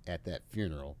everybody at that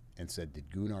funeral and said, "Did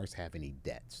Gunars have any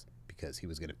debts?" Because he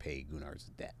was going to pay Gunars'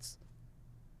 debts.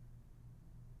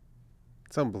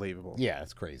 It's unbelievable. Yeah,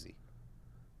 that's crazy.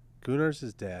 Gunars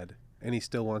is dead, and he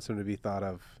still wants him to be thought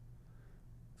of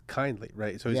kindly,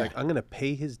 right? So he's Yeah. like, I'm going to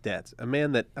pay his debts. A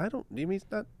man that he's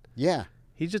not, Yeah,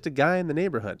 he's just a guy in the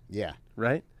neighborhood, yeah,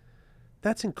 right?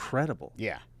 That's incredible.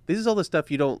 yeah. This is all the stuff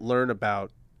you don't learn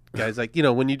about guys. Like,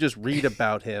 when you just read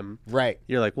about him, Right.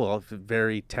 you're like, well, a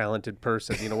very talented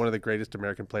person, one of the greatest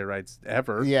American playwrights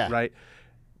ever, Yeah. right?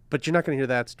 But you're not going to hear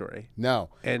that story. No.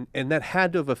 And that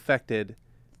had to have affected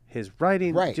his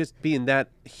writing, Right. just being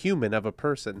that human of a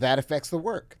person. That affects the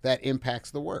work. That impacts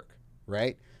the work,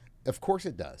 right? Of course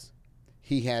it does.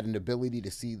 He had an ability to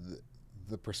see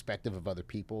the perspective of other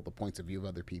people, the points of view of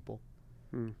other people,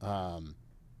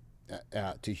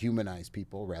 to humanize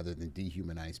people rather than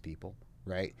dehumanize people,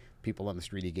 right? People on the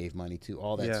street he gave money to,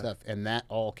 all that Yeah. stuff. And that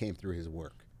all came through his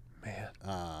work. Man,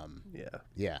 yeah.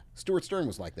 Yeah. Stuart Stern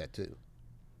was like that too.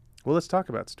 Well, let's talk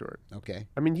about Stuart. Okay.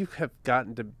 I mean, you have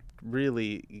gotten to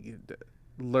really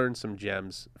learn some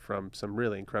gems from some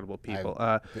really incredible people.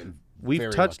 Been We've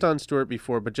very touched lucky. on Stuart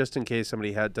before, but just in case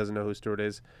somebody doesn't know who Stuart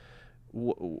is,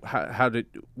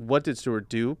 what did Stuart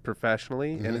do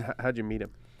professionally, Mm-hmm. and how'd you meet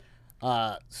him?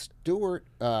 Stuart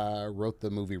wrote the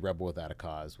movie Rebel Without a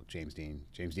Cause with James Dean.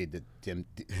 James Dean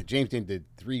did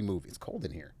 3 movies. It's cold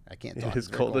in here. I can't talk. It's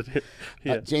very cold in here.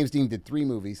 Yeah. James Dean did 3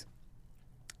 movies,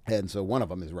 and so one of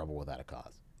them is Rebel Without a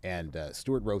Cause. And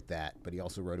Stuart wrote that, but he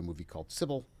also wrote a movie called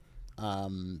Sybil,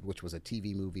 which was a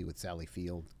TV movie with Sally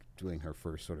Field doing her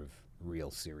first sort of real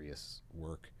serious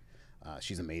work.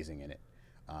 She's amazing in it.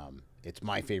 It's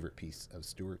my favorite piece of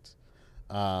Stewart's.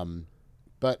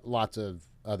 But lots of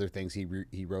other things.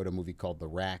 He wrote a movie called The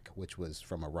Rack, which was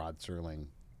from a Rod Serling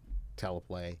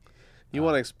teleplay. You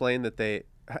want to explain that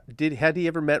had he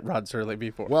ever met Rod Serling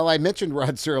before? Well, I mentioned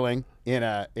Rod Serling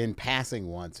in passing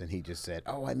once, and he just said,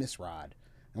 "Oh, I miss Rod."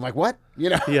 I'm like, "What?"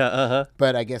 Yeah, uh-huh.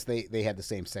 But I guess they had the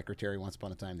same secretary once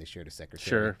upon a time. They shared a secretary.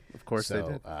 Sure, of course so, they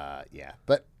did. Yeah.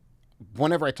 But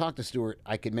whenever I talked to Stewart,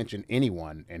 I could mention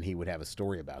anyone, and he would have a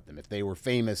story about them if they were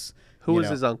famous. Who was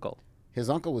his uncle? His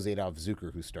uncle was Adolf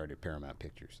Zucker, who started Paramount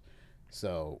Pictures.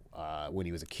 So when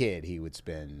he was a kid, he would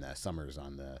spend summers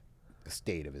on the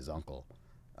estate of his uncle,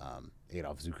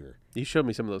 Adolf Zucker. You showed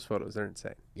me some of those photos. They're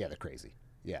insane. Yeah, they're crazy.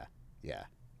 Yeah.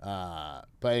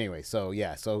 But anyway, so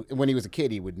when he was a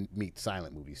kid, he would meet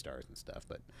silent movie stars and stuff.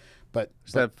 But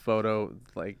that photo,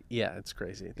 it's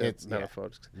crazy. It's not a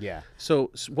photo. Yeah.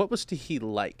 So what was he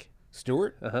like?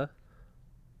 Stewart? Uh-huh.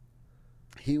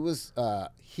 He was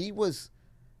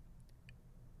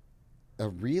a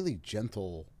really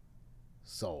gentle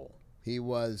soul. He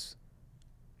was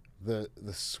the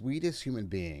sweetest human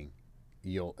being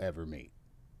you'll ever meet.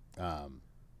 I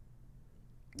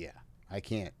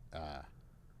can't.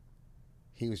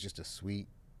 He was just a sweet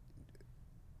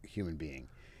human being,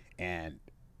 and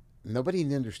nobody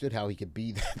understood how he could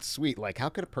be that sweet. Like, how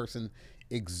could a person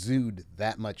exude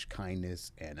that much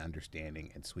kindness and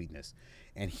understanding and sweetness?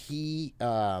 And he,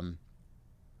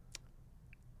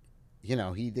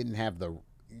 he didn't have the.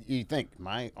 You think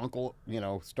my uncle,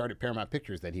 started Paramount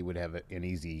Pictures, that he would have an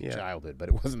easy childhood, but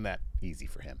it wasn't that easy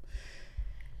for him.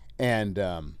 And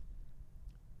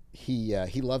he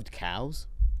loved cows.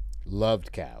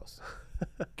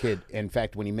 Kid. In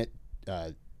fact, when he met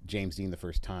James Dean the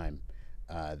first time,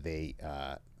 they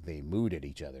mooed at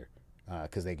each other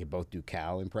because they could both do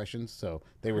cow impressions. So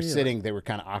they were they were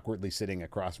kind of awkwardly sitting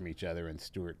across from each other, and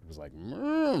Stewart was like,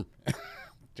 "Mmm."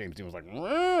 James Dean was like,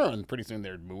 "Mmm," and pretty soon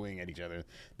they're mooing at each other,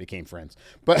 became friends.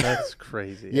 But that's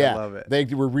crazy. Yeah, I love it. They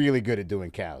were really good at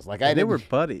doing cows. They were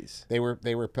buddies. They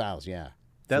were pals. Yeah.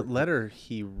 That letter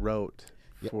he wrote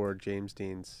for James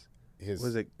Dean's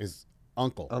his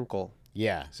uncle. Uncle.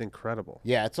 Yeah. It's incredible.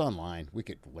 Yeah, it's online. We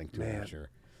could link to it, I'm sure.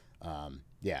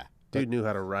 Yeah. Dude knew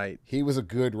how to write. He was a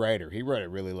good writer. He wrote a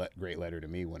really great letter to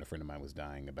me when a friend of mine was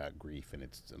dying about grief, and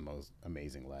it's the most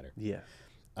amazing letter. Yeah.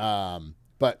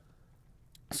 But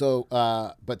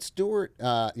Stewart,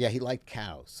 he liked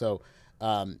cows. So,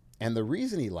 and the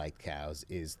reason he liked cows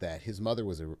is that his mother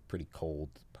was a pretty cold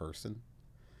person,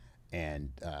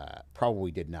 and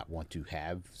probably did not want to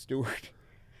have Stewart.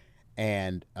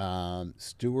 And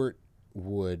Stewart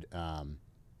would I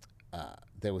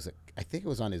think it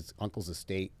was on his uncle's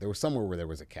estate. There was somewhere where there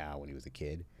was a cow when he was a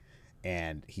kid,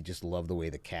 and he just loved the way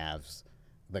the cow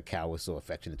was so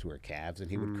affectionate to her calves,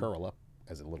 and he would curl up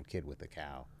as a little kid with the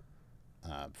cow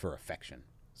for affection.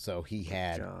 So he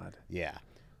had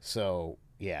So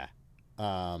he had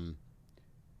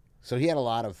a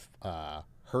lot of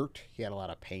hurt. He had a lot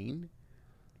of pain,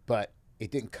 but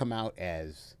it didn't come out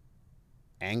as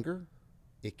anger.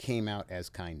 It came out as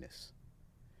kindness.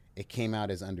 It came out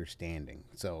as understanding.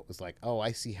 So it was like, "Oh,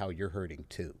 I see how you're hurting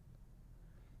too."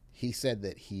 He said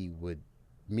that he would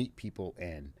meet people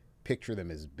and picture them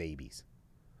as babies.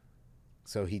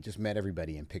 So he just met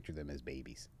everybody and pictured them as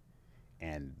babies.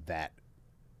 And that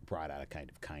brought out a kind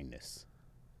of kindness.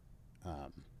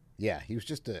 He was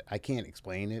just I can't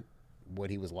explain it, what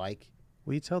he was like.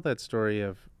 Will you tell that story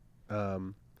of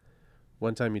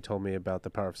one time you told me about the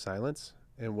power of silence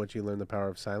and what you learned the power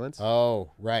of silence?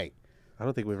 Oh, right. I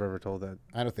don't think we've ever told that.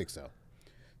 I don't think so.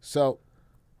 So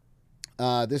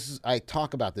I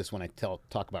talk about this when I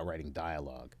talk about writing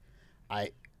dialogue. I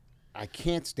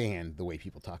can't stand the way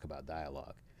people talk about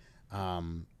dialogue.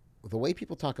 The way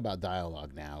people talk about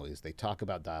dialogue now is they talk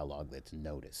about dialogue that's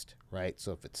noticed, right?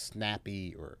 So if it's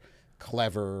snappy or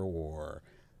clever or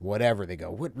whatever, they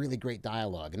go, "What really great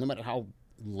dialogue." And no matter how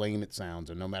lame it sounds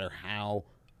or no matter how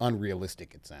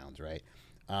unrealistic it sounds, right?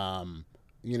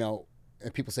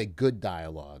 And people say good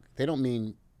dialogue. They don't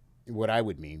mean what I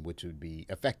would mean, which would be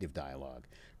effective dialogue,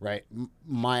 right?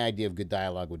 My idea of good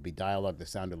dialogue would be dialogue that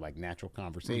sounded like natural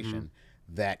conversation.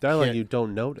 That dialogue you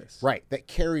don't notice. Right. That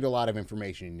carried a lot of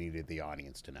information you needed the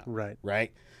audience to know. Right.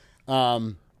 Right?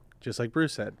 Just like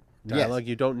Bruce said, dialogue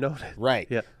you don't notice. Right.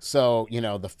 Yeah. So,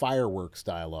 the fireworks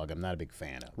dialogue, I'm not a big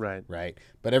fan of. Right. Right?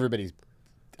 But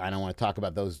I don't want to talk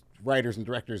about those writers and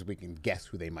directors. We can guess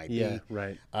who they might be. Yeah,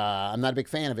 right. I'm not a big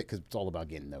fan of it because it's all about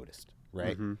getting noticed.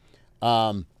 Right?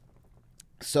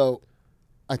 So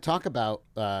I talk about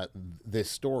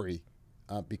this story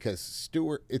because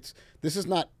Stewart, this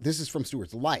is from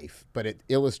Stewart's life, but it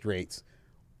illustrates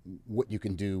what you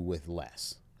can do with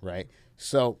less, right?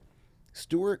 So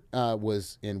Stuart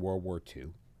was in World War II,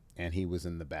 and he was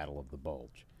in the Battle of the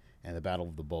Bulge. And the Battle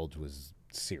of the Bulge was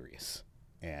serious.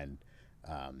 And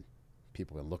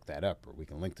people can look that up, or we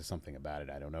can link to something about it.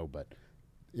 I don't know, but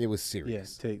it was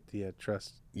serious.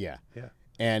 Trust. Yeah. Yeah.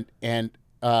 And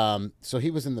so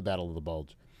he was in the Battle of the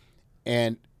Bulge,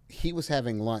 and he was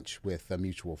having lunch with a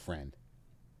mutual friend.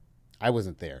 I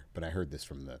wasn't there, but I heard this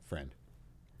from the friend.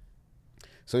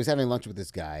 So he's having lunch with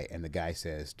this guy, and the guy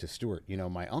says to Stuart, you know,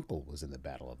 my uncle was in the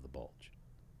Battle of the Bulge.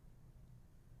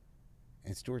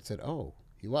 And Stuart said, oh,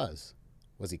 he was.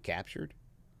 Was he captured?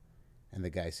 And the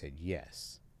guy said,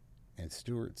 yes. And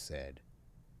Stuart said,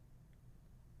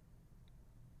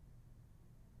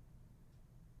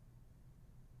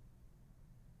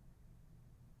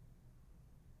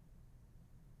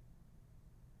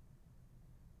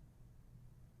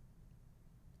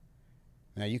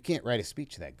 now, you can't write a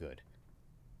speech that good.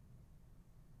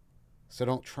 So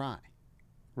don't try.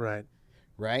 Right.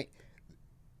 Right?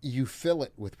 You fill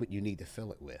it with what you need to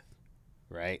fill it with.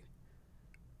 Right?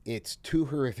 It's too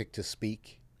horrific to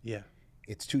speak. Yeah.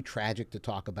 It's too tragic to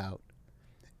talk about.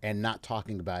 And not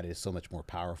talking about it is so much more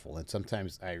powerful. And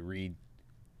sometimes I read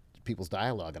people's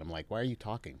dialogue and I'm like, why are you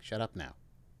talking? Shut up now.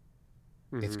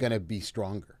 Mm-hmm. It's going to be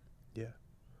stronger. Yeah.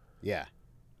 Yeah.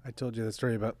 I told you the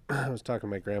story about, I was talking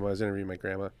to my grandma, I was interviewing my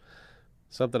grandma.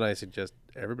 Something I suggest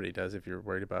everybody does if you're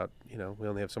worried about, we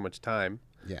only have so much time.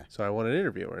 Yeah. So I want an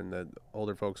interviewer, and the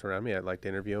older folks around me, I'd like to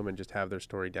interview them and just have their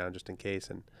story down just in case.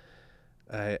 And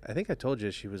I think I told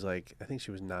you, she was like, I think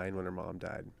she was 9 when her mom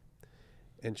died.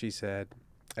 And she said,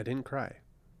 I didn't cry.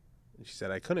 And she said,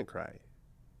 I couldn't cry.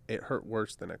 It hurt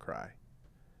worse than a cry.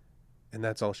 And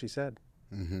that's all she said.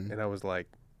 Mm-hmm. And I was like,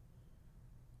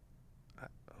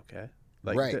 okay.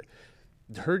 Like right.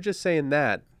 Her just saying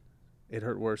that, it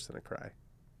hurt worse than a cry.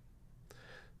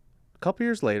 A couple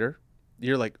years later,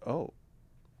 you're like, oh,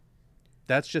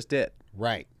 that's just it.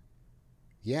 Right.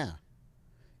 Yeah.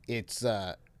 It's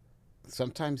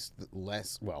sometimes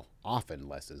less, well, often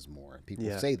less is more.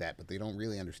 People say that, but they don't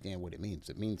really understand what it means.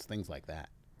 It means things like that.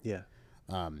 Yeah.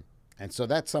 And so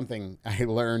that's something I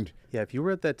learned. Yeah, if you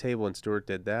were at that table and Stuart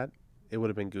did that, it would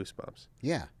have been goosebumps.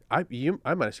 Yeah. I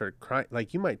might have started crying.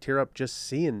 Like, you might tear up just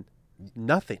seeing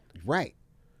nothing. Right.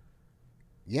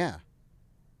 Yeah.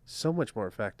 So much more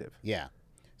effective. Yeah.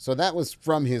 So that was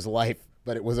from his life,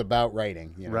 but it was about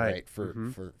writing, right? For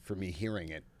me hearing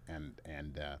it.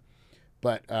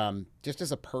 But just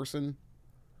as a person,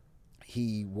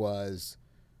 he was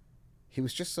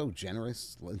just so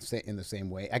generous in the same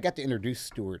way. I got to introduce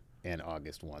Stuart and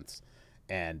August once,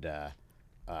 and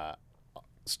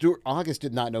August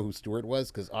did not know who Stuart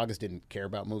was because August didn't care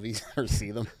about movies or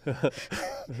see them.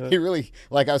 He really,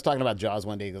 like I was talking about Jaws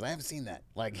one day, he goes, I haven't seen that.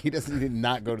 Like he did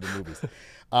not go to the movies.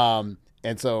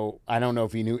 And so I don't know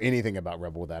if he knew anything about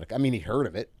Rebel Without a... I mean, he heard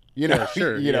of it, Yeah,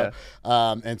 sure. you know.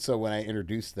 And so when I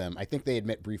introduced them, I think they had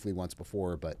met briefly once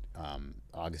before, but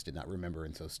August did not remember.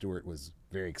 And so Stuart was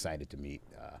very excited to meet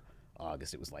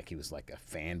August. It was like he was like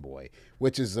a fanboy,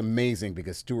 which is amazing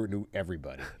because Stuart knew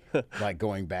everybody, like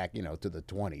going back, to the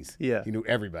 20s. Yeah. He knew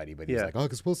everybody, but he was like,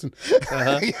 August Wilson.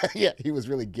 Yeah, he was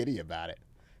really giddy about it.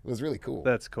 It was really cool.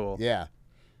 That's cool. Yeah.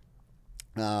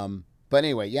 But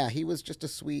anyway, yeah, he was just a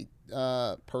sweet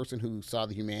person who saw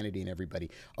the humanity in everybody.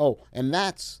 Oh, and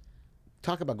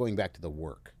talk about going back to the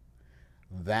work.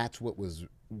 That's what was,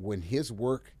 when his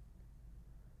work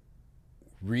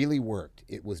really worked,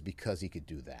 it was because he could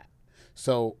do that.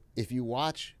 So if you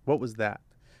watch... What was that?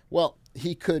 Well,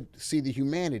 he could see the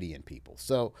humanity in people.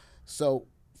 So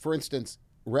for instance,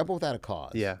 Rebel Without a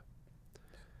Cause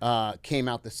came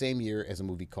out the same year as a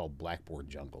movie called Blackboard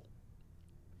Jungle.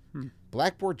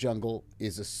 Blackboard Jungle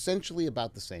is essentially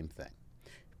about the same thing.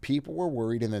 People were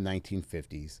worried in the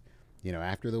 1950s,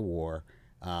 after the war,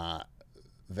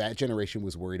 that generation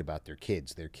was worried about their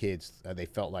kids. They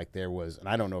felt like there was, and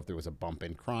I don't know if there was a bump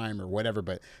in crime or whatever,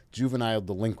 but juvenile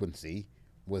delinquency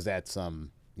was at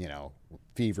some,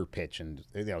 fever pitch. And,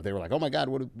 they were like, oh my God,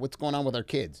 what's going on with our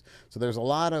kids? So there's a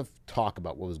lot of talk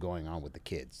about what was going on with the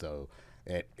kids. So,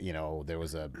 there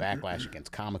was a backlash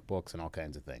against comic books and all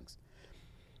kinds of things.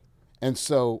 And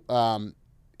so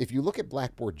if you look at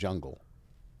Blackboard Jungle,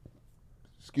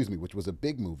 which was a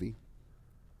big movie,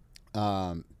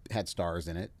 had stars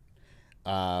in it,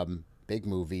 big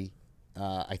movie,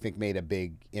 I think made a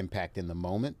big impact in the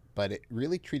moment, but it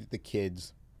really treated the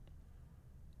kids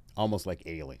almost like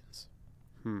aliens.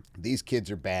 These kids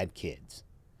are bad kids,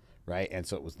 right? And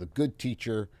so it was the good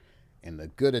teacher and the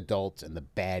good adults and the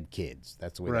bad kids.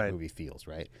 That's the way that movie feels,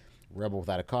 right? Rebel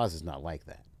Without a Cause is not like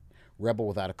that. Rebel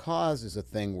Without a Cause is a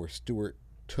thing where Stuart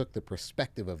took the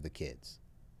perspective of the kids.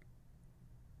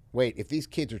 Wait, if these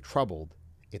kids are troubled,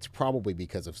 it's probably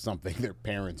because of something their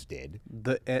parents did.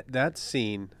 That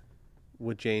scene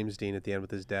with James Dean at the end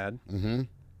with his dad. Mm-hmm.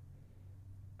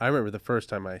 I remember the first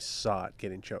time I saw it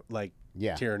getting choked,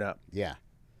 tearing up. Yeah.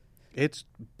 It's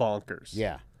bonkers.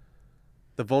 Yeah.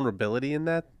 The vulnerability in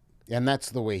that. And that's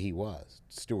the way he was,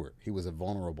 Stewart. He was a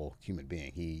vulnerable human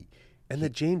being.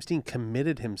 That James Dean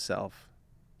committed himself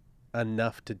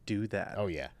enough to do that. Oh,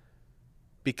 yeah.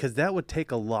 Because that would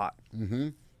take a lot Mm-hmm.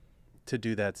 to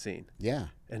do that scene. Yeah.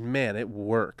 And man, it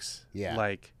works.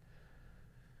 Yeah.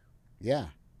 Yeah.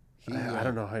 He, I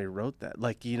don't know how he wrote that.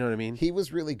 You know what I mean? He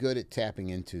was really good at tapping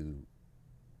into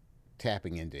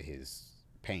his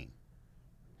pain.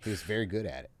 He was very good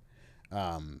at it.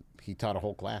 He taught a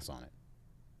whole class on it.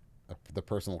 The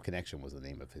Personal Connection was the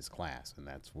name of his class, and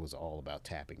that was all about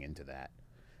tapping into that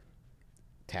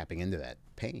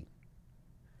pain.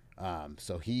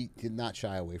 So he did not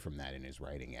shy away from that in his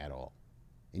writing at all,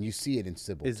 and you see it in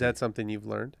Sybil. Is that something you've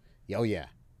learned? Oh yeah,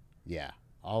 yeah.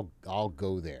 I'll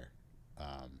go there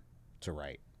to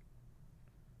write.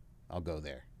 I'll go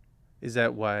there. Is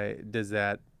that why? Does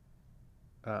that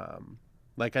I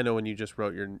know when you just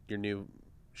wrote your new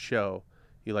show,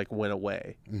 you went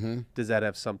away. Mm-hmm. Does that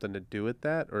have something to do with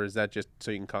that, or is that just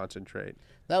so you can concentrate?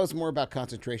 That was more about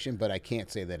concentration, but I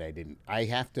can't say that I didn't. I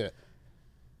have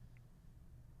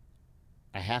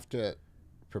to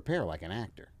prepare like an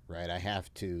actor, right? I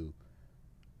have to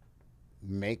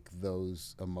make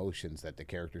those emotions that the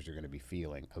characters are going to be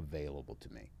feeling available to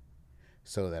me,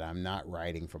 so that I'm not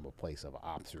writing from a place of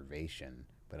observation,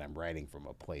 but I'm writing from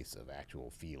a place of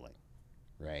actual feeling,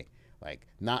 right?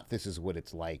 Not this is what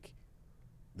it's like.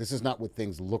 This is not what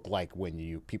things look like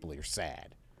when people are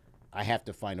sad. I have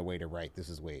to find a way to write. This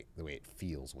is the way it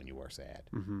feels when you are sad.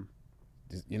 Mm-hmm.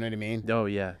 You know what I mean? Oh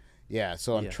yeah. Yeah.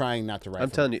 So I'm trying not to write. I'm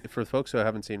telling you, for folks who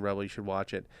haven't seen Rebel, you should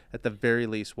watch it. At the very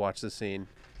least, watch the scene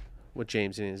with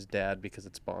James and his dad because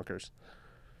it's bonkers.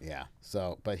 Yeah.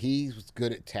 So, but he was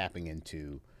good at tapping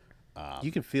into.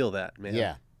 You can feel that, man.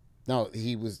 Yeah. No,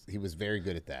 he was very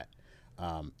good at that.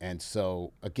 And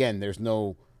so again, there's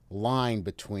no line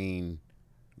between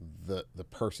the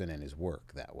person and his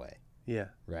work that way. Yeah.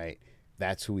 Right.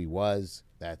 That's who he was.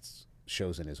 That's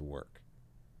shows in his work.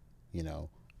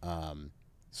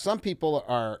 Some people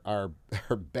are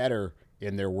better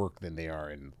in their work than they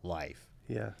are in life.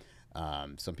 Yeah.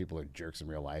 Some people are jerks in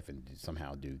real life and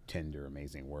somehow do tender,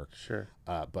 amazing work. Sure.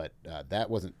 But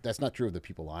that's not true of the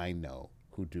people I know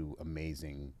who do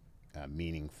amazing,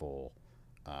 meaningful,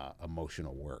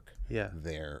 emotional work. Yeah.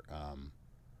 They're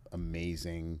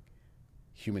amazing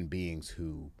human beings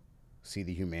who see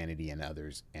the humanity in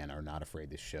others and are not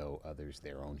afraid to show others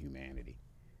their own humanity.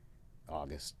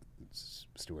 August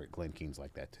Stewart, Glenn Keane's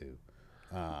like that too.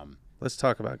 Let's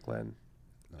talk about Glenn.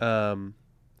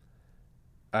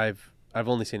 I've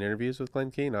only seen interviews with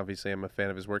Glenn Keane. Obviously, I'm a fan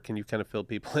of his work. Can you kind of fill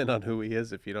people in on who he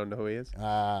is if you don't know who he is?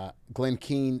 Glenn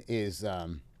Keane is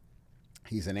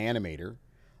he's an animator.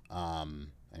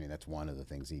 That's one of the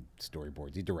things he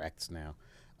storyboards. He directs now.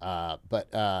 But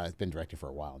it's been directing for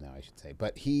a while now, I should say.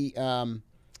 But he's the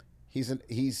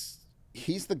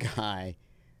guy.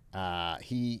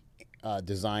 He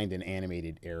designed and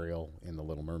animated Ariel in The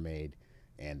Little Mermaid,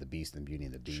 and The Beast and Beauty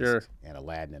and the Beast, sure. and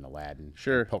Aladdin,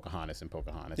 sure, and Pocahontas and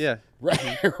Pocahontas. Yeah,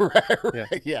 right,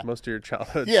 right. Yeah, most of your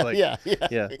childhood. Yeah.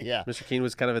 Mr. Keane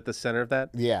was kind of at the center of that.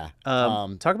 Yeah.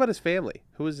 Talk about his family.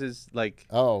 Who was his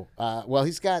well,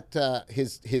 he's got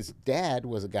his dad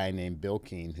was a guy named Bill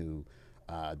Keane who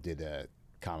did a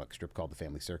comic strip called The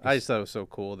Family Circus. I just thought it was so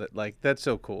cool that's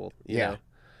so cool. You know?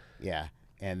 Yeah.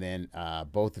 And then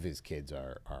both of his kids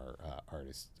are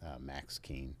artists. Max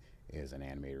Keane is an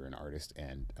animator and artist,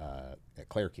 and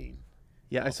Claire Keane.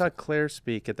 Yeah, also. I saw Claire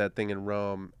speak at that thing in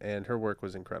Rome, and her work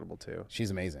was incredible too. She's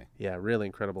amazing. Yeah, really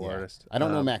incredible artist. I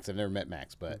don't know Max. I've never met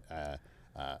Max, but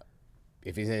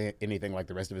if he's anything like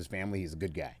the rest of his family, he's a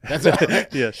good guy. That's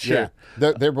yeah, sure.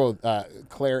 Yeah. They're both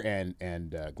Claire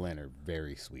and Glenn are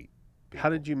very sweet people. How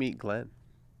did you meet Glenn?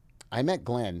 I met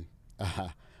Glenn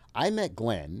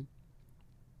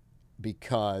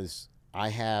because I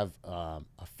have a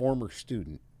former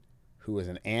student who is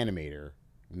an animator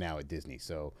now at Disney.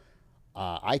 So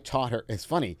I taught her. It's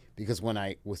funny because when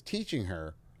I was teaching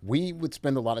her, we would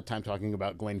spend a lot of time talking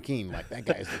about Glenn Keane. Like, that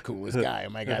guy's the coolest guy.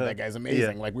 Oh my God, that guy's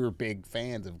amazing. Yeah. Like, we were big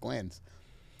fans of Glenn's.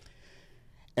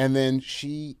 And then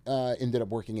she ended up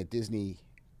working at Disney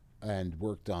and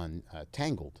worked on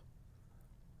Tangled,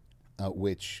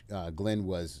 which Glenn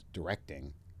was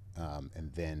directing.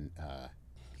 And then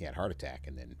he had a heart attack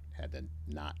and then had to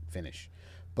not finish.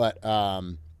 But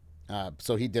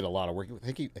So he did a lot of work.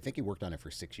 I think he worked on it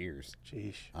for 6 years.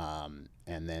 Jeez.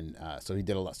 And then so he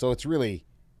did a lot. So it's really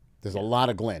there's a lot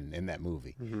of Glenn in that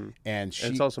movie, and she.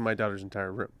 And it's also my daughter's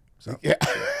entire room. So Yeah.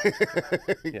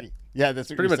 Yeah. Yeah, that's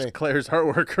what pretty you're much saying. Claire's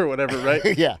artwork or whatever, right?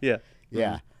 Yeah. Yeah.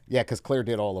 Yeah. Yeah, because Claire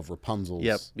did all of Rapunzel's.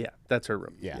 Yep. Yeah. That's her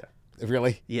room. Yeah.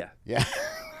 Really? Yeah. Yeah.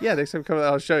 Yeah. Next time come,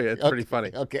 I'll show you. It's pretty funny.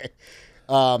 Okay.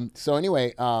 So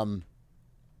anyway,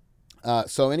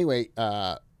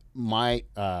 my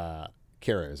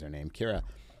Kira is her name. Kira.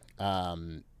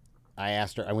 I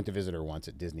asked her. I went to visit her once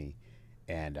at Disney,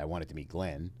 and I wanted to meet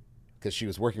Glenn because she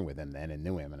was working with him then and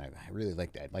knew him, and I really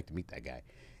liked that. I'd like to meet that guy.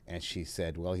 And she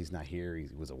said, "Well, he's not here. He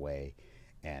was away."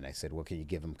 And I said, "Well, can you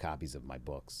give him copies of my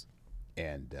books?"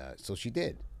 And so she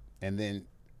did. And then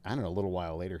I don't know. A little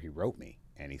while later, he wrote me,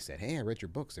 and he said, "Hey, I read your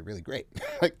books. They're really great."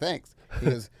 Like, thanks. He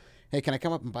goes, "Hey, can I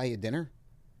come up and buy you dinner?"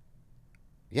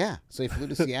 Yeah. So he flew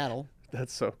to Seattle,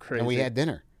 That's so crazy. and we had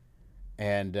dinner,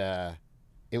 and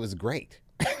it was great.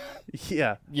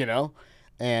 Yeah. You know,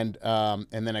 and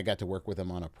then I got to work with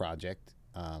him on a project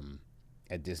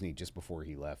at Disney just before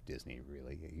he left Disney.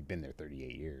 Really, he'd been there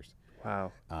 38 years.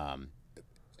 Wow.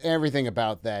 Everything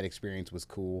about that experience was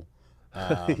cool.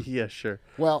 Yeah. Sure.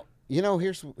 Well, you know,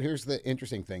 here's the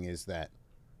interesting thing is that,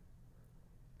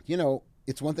 you know,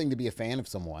 it's one thing to be a fan of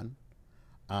someone,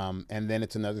 and then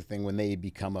it's another thing when they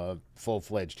become a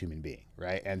full-fledged human being,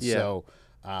 right? And Yeah. so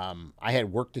I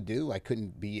had work to do. I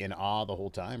couldn't be in awe the whole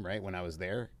time, right, when I was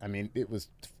there. I mean, it was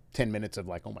 10 minutes of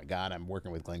like, oh, my God, I'm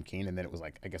working with Glenn Keane, and then it was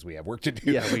like, I guess we have work to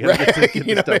do. Yeah. We gotta get You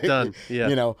the know, stuff done. Yeah.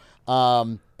 You know,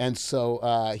 and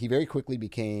so he very quickly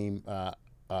became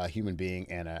a human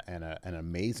being and an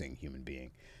amazing human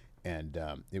being, and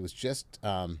it was just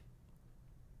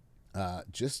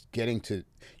getting to,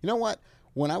 you know what?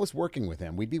 When I was working with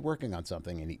him, we'd be working on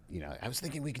something, and he, you know, I was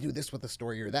thinking we could do this with the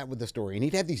story or that with the story, and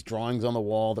he'd have these drawings on the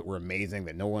wall that were amazing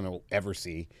that no one will ever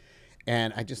see,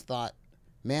 and I just thought,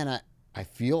 man, I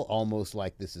feel almost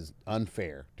like this is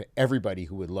unfair to everybody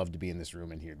who would love to be in this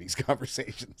room and hear these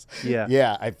conversations. Yeah.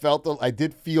 Yeah, I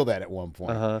did feel that at one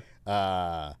point.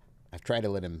 Uh-huh. I've tried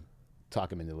to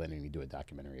talk him into letting me do a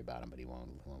documentary about him, but he won't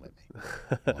let me.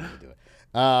 Won't let me do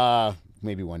it.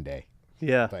 Maybe one day,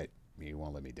 Yeah. but he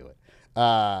won't let me do it.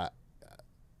 What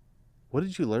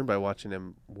did you learn by watching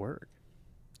him work?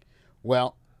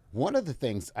 Well, one of the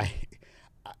things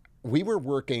we were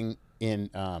working in,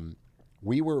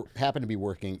 happened to be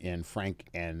working in Frank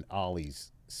and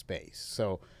Ollie's space.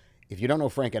 So if you don't know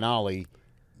Frank and Ollie,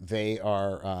 they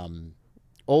are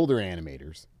older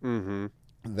animators Mm-hmm.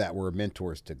 that were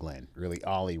mentors to Glenn. Really,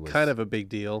 Ollie was Kind of a big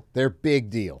deal. They're big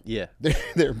deal. Yeah.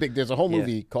 They're big. There's a whole Yeah.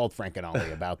 movie called Frank and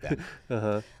Ollie about them.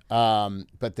 Uh-huh.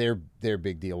 But they're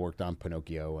big deal. Worked on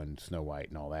Pinocchio and Snow White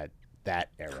and all that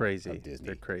era Crazy. of Disney.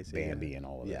 They're crazy, Bambi yeah. and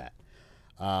all of Yeah.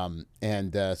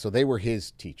 that. So they were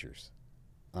his teachers.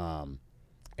 And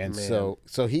Man. so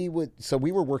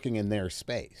we were working in their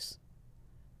space.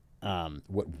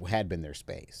 What had been their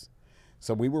space.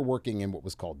 So we were working in what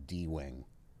was called D-Wing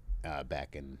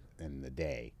back in the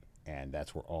day. And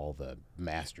that's where all the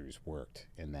masters worked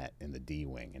in the D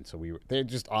wing, and so they're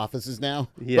just offices now.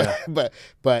 Yeah. But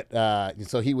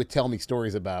so he would tell me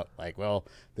stories about like, well,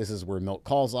 this is where Milt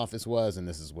Kahl's office was, and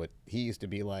this is what he used to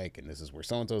be like, and this is where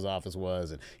so and so's office was,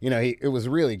 and you know, it was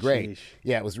really great. Sheesh.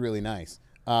 Yeah, it was really nice.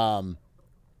 And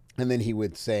then he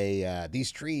would say,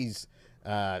 these trees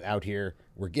out here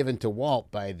were given to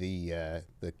Walt by the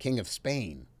King of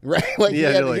Spain, right? Like,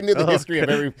 Yeah, you're he like, knew the oh, history of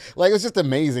every. Like, it was just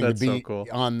amazing That's to be so cool.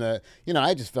 on the. You know,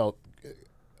 I just felt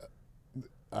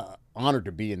honored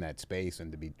to be in that space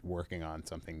and to be working on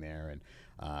something there, and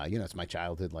you know, it's my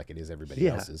childhood, like it is everybody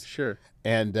Yeah. else's. Sure.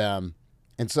 And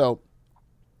so,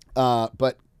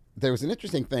 but there was an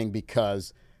interesting thing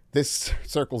because this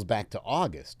circles back to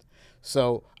August.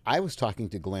 So I was talking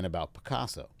to Glenn about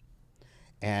Picasso,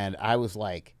 and I was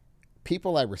like,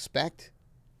 people I respect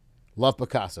love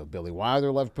Picasso. Billy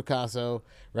Wilder loved Picasso,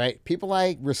 right? People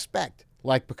I respect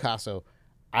like Picasso.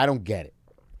 I don't get it.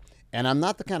 And I'm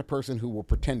not the kind of person who will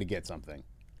pretend to get something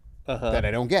that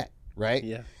I don't get, right?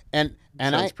 Yeah. And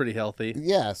Sounds pretty healthy.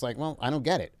 yeah, it's like, well, I don't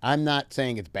get it. I'm not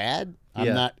saying it's bad. I'm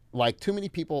Yeah. not like too many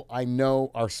people I know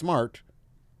are smart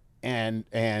and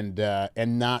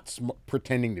not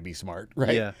pretending to be smart,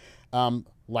 right? Yeah.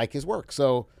 Like his work.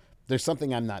 So there's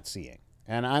something I'm not seeing.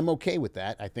 And I'm okay with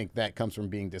that. I think that comes from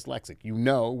being dyslexic. You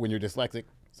know, when you're dyslexic,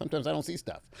 sometimes I don't see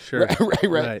stuff. Sure.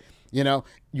 Right. You know,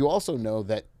 you also know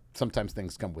that sometimes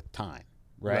things come with time,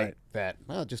 right? Right. That,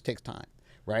 well, it just takes time,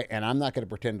 right? And I'm not going to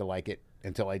pretend to like it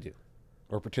until I do,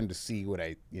 or pretend to see what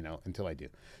until I do.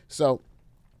 So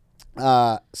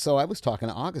I was talking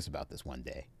to August about this one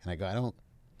day, and I go, I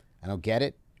don't get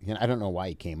it. I don't know why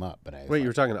he came up, but I was Wait, like, you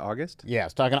were talking to August? yeah, I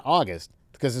was talking to August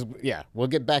because we'll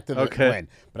get back to the Okay. Glenn,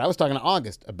 but I was talking to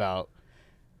August about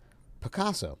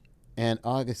Picasso, and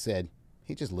August said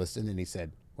he just listened and he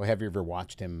said, "Well, have you ever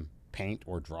watched him paint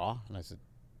or draw?" And I said,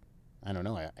 "I don't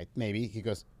know. I maybe." He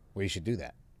goes, "Well, you should do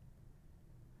that."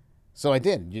 So I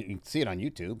did. You can see it on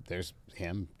YouTube. There's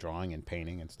him drawing and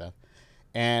painting and stuff,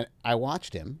 and I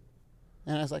watched him,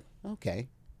 and I was like, okay.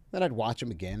 Then I'd watch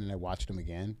him again, and I watched him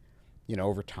again,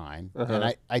 over time.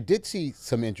 And I did see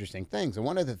some interesting things. And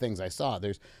one of the things I saw,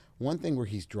 there's one thing where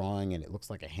he's drawing and it looks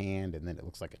like a hand, and then it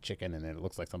looks like a chicken, and then it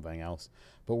looks like something else.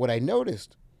 But what I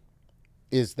noticed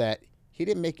is that he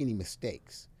didn't make any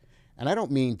mistakes. And I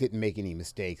don't mean didn't make any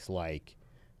mistakes like,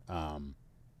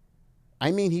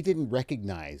 I mean he didn't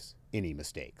recognize any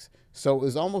mistakes. So it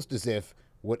was almost as if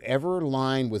whatever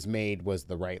line was made was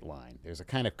the right line. There's a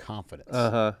kind of confidence.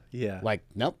 Yeah. Like,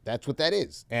 nope, that's what that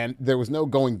is. And there was no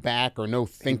going back or no You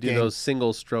thinking. do those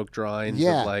single stroke drawings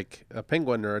Yeah. of like a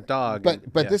penguin or a dog. But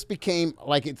yeah. this became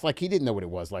like, it's like he didn't know what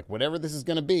it was. Like, whatever this is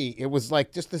going to be, it was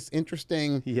like just this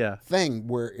interesting Yeah. thing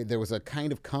where there was a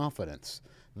kind of confidence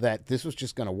that this was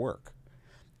just going to work.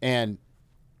 And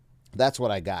that's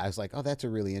what I got. I was like, oh, that's a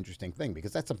really interesting thing,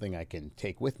 because that's something I can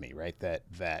take with me, right?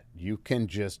 That you can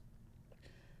just,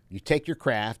 you take your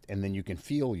craft and then you can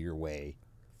feel your way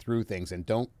through things, and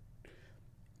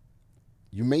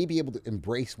you may be able to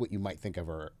embrace what you might think of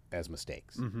as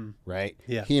mistakes, right?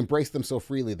 Yeah. He embraced them so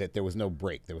freely that there was no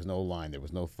break, there was no line, there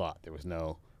was no thought, there was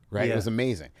no, right? Yeah. It was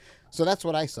amazing. So that's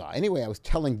what I saw. Anyway, I was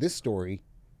telling this story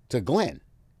to Glenn.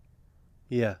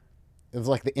 Yeah. It was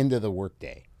like the end of the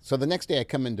workday. So the next day I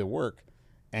come into work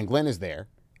and Glenn is there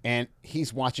and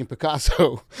he's watching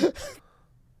Picasso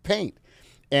paint.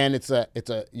 And it's a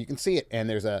you can see it, and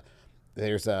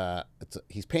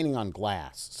he's painting on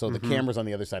glass. So the camera's on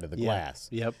the other side of the glass.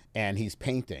 Yep. And he's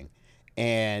painting.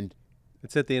 And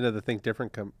It's at the end of the Think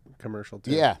Different commercial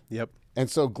too. Yeah. Yep. and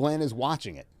so Glenn is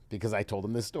watching it because I told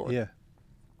him this story. Yeah.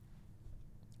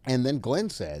 And then Glenn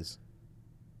says,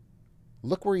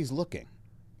 "Look where he's looking."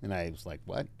 And I was like,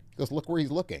 "What?" He goes, "Look where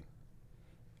he's looking."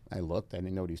 I looked. I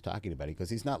didn't know what he was talking about. He goes,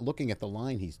 "He's not looking at the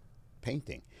line he's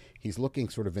painting. He's looking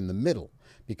sort of in the middle,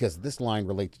 because this line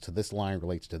relates to this line,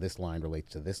 relates to this line,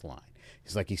 relates to this line."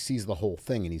 He's like, he sees the whole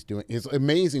thing, and it's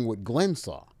amazing what Glenn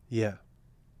saw, Yeah.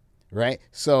 right?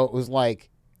 So it was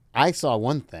like, I saw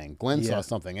one thing, Glenn saw Yeah.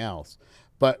 something else.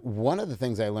 But one of the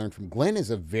things I learned from Glenn is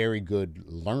a very good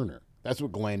learner. That's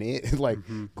what Glenn is. Like,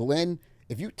 Glenn,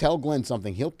 if you tell Glenn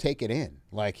something, he'll take it in.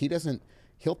 Like,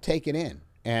 he'll take it in.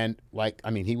 And like, I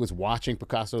mean, he was watching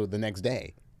Picasso the next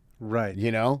day, Right.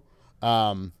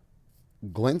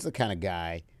 Glenn's the kind of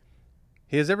guy.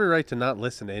 He has every right to not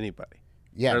listen to anybody.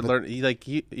 Yeah, Or but learn. You know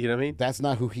what I mean? that's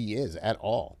not who he is at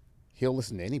all. He'll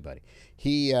listen to anybody.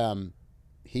 He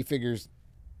figures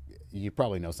you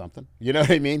probably know something. You know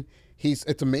what I mean?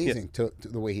 It's amazing to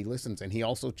the way he listens, and he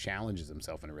also challenges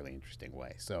himself in a really interesting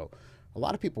way. So a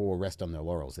lot of people will rest on their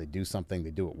laurels. They do something,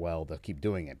 they do it well, they'll keep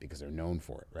doing it because they're known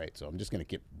for it, right? So I'm just going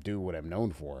to do what I'm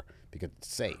known for because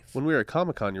it's safe. When we were at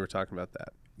Comic-Con, you were talking about that.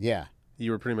 Yeah.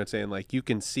 You were pretty much saying, like, you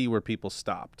can see where people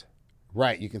stopped.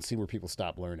 Right, you can see where people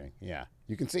stop learning. Yeah,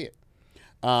 you can see it.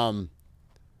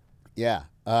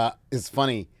 It's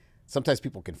funny. Sometimes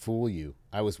people can fool you.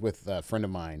 I was with a friend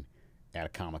of mine at a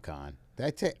Comic-Con. Did I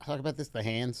talk about this, the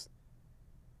hands?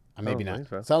 Maybe don't not. think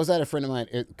so. So I was at a friend of mine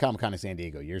at Comic-Con in San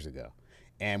Diego years ago,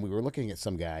 and we were looking at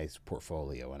some guy's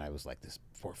portfolio, and I was like, this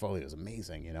portfolio is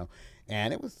amazing,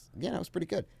 and it was, it was pretty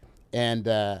good. And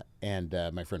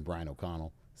my friend Brian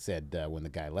O'Connell said when the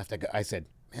guy left, I said,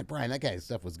 "Man, Brian, that guy's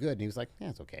stuff was good." And he was like, "Yeah,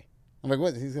 it's okay." I'm like,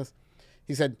 "What?"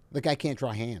 He said, "The guy can't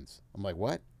draw hands." I'm like,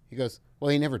 "What?" He goes, "Well,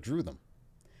 he never drew them."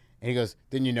 And he goes,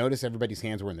 "Didn't you notice everybody's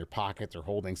hands were in their pockets or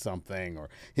holding something?" Or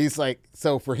he's like,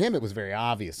 so for him, it was very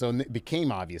obvious. So it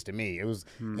became obvious to me. It was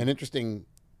an interesting,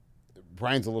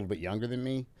 Brian's a little bit younger than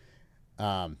me.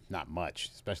 Not much,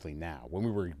 especially now. When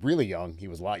we were really young, he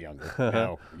was a lot younger.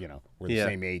 Now, we're the Yeah.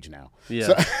 same age now. Yeah.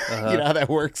 So, you know how that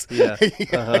works? Yeah.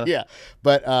 Yeah.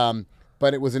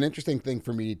 But it was an interesting thing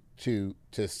for me to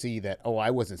see that, I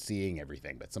wasn't seeing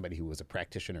everything, but somebody who was a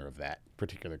practitioner of that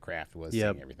particular craft was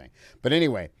Yep. seeing everything. But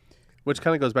anyway, Which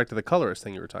kind of goes back to the colorist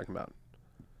thing you were talking about.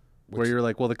 Where you're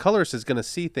like, well, the colorist is going to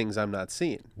see things I'm not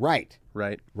seeing. right.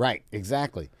 Right?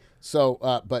 Exactly. So,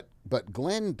 but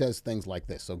Glenn does things like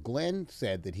this. So Glenn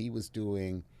said that he was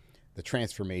doing the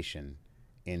transformation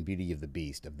in Beauty of the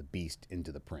Beast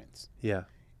into the prince, Yeah.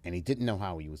 and he didn't know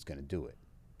how he was going to do it,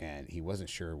 and he wasn't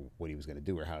sure what he was going to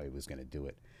do or how he was going to do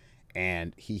it,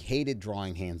 and he hated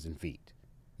drawing hands and feet.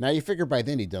 Now you figure by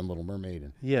then he'd done Little Mermaid,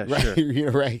 and Yeah, right,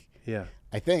 sure. right. Yeah.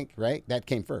 I think right that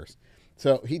came first.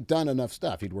 So he'd done enough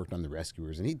stuff. He'd worked on The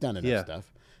Rescuers, and he'd done enough Yeah.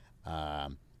 stuff.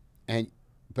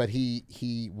 But he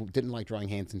didn't like drawing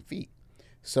hands and feet.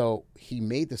 So he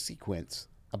made the sequence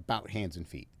about hands and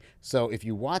feet. So if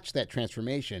you watch that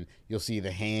transformation, you'll see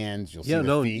the hands, you'll see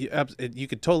the feet. You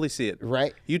could totally see it.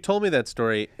 Right? You told me that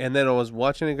story, and then I was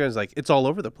watching it and I was like, it's all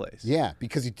over the place. Yeah,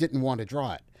 because he didn't want to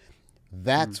draw it.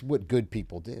 That's what good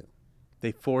people do.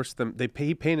 They forced them.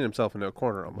 He painted himself into a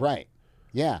corner almost. Right.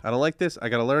 Yeah. I don't like this. I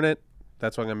got to learn it.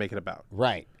 That's what I'm going to make it about.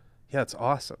 Right. Yeah, it's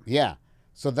awesome. Yeah.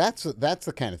 So that's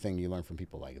the kind of thing you learn from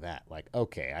people like that. Like,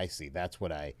 okay, I see. That's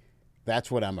what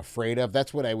I'm afraid of.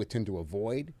 That's what I would tend to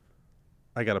avoid.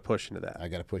 I got to push into that. I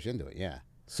got to push into it. Yeah.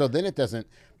 So then it doesn't,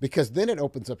 because then it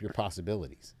opens up your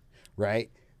possibilities,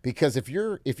 right? Because if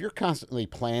you're constantly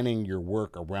planning your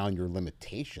work around your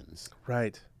limitations,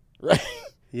 Right. right?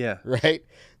 Yeah. Right?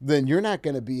 Then you're not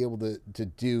going to be able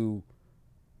to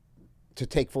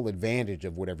take full advantage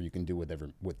of whatever you can do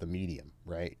with the medium,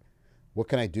 right? What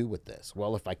can I do with this?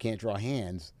 Well, if I can't draw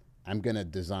hands, I'm going to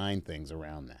design things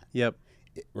around that. Yep.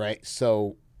 Right?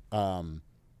 So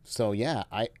yeah,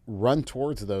 I run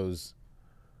towards those.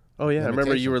 Oh yeah, I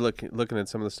remember you limitations. were looking at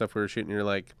some of the stuff we were shooting. You're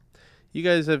like, you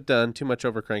guys have done too much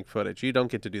overcrank footage. You don't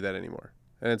get to do that anymore.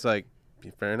 And it's like,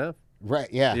 fair enough. Right,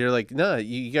 yeah. You're like, no,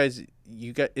 you guys,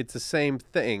 it's the same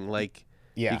thing. Like,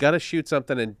 Yeah. you got to shoot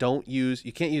something and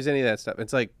you can't use any of that stuff.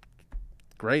 It's like,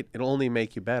 great. It'll only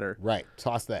make you better. Right.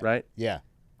 Toss that. Right? Yeah.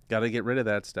 Got to get rid of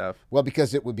that stuff. Well,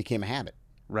 because it became a habit,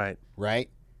 Right. right?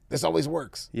 This always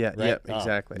works. Yeah, Right? yeah,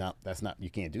 exactly. No, that's not, you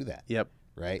can't do that. Yep.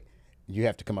 Right? You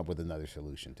have to come up with another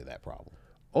solution to that problem.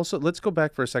 Also, let's go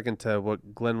back for a second to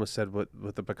what Glenn was said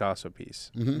with the Picasso piece.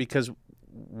 Mm-hmm. Because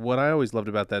what I always loved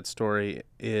about that story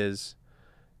is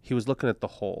he was looking at the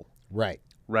whole. Right.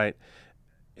 Right.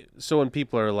 So when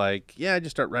people are like, yeah, I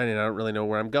just start writing, I don't really know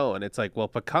where I'm going. It's like,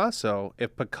 well,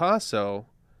 if Picasso,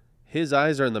 his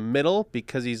eyes are in the middle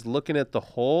because he's looking at the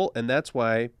whole, and that's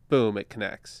why, boom, it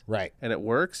connects. Right. And it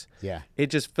works. Yeah. It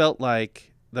just felt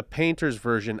like the painter's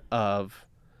version of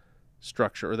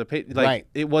structure, or Right.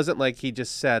 It wasn't like he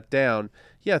just sat down.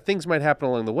 Yeah, things might happen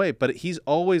along the way, but he's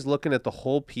always looking at the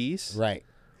whole piece. Right.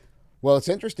 Well, it's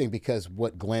interesting because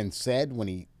what Glenn said when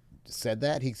he said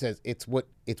that, he says it's what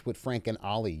Frank and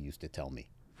Ollie used to tell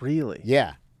me. Really?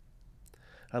 Yeah.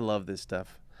 I love this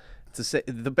stuff.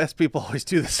 The best people always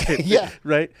do the same thing, Yeah.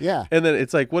 right? Yeah. And then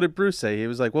it's like, what did Bruce say? He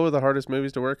was like, what were the hardest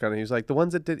movies to work on? And he was like, the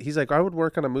ones that did. He's like, I would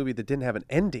work on a movie that didn't have an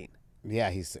ending.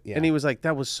 Yeah. And he was like,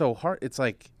 that was so hard. It's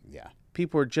like, yeah.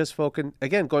 people were just focusing,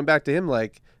 again, going back to him,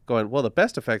 like going, well, the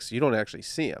best effects, you don't actually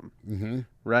see them. Mm-hmm.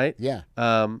 Right? Yeah.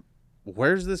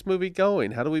 Where's this movie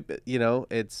going? How do we,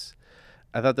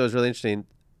 I thought that was really interesting.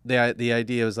 The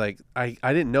idea was like, I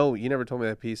didn't know, you never told me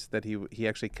that piece that he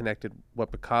actually connected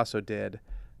what Picasso did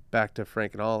back to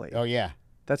Frank and Ollie. Oh, yeah.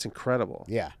 That's incredible.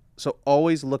 Yeah. So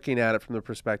always looking at it from the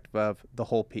perspective of the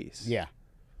whole piece. Yeah.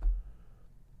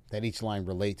 That each line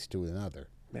relates to another.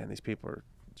 Man, these people are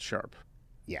sharp.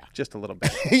 Yeah. Just a little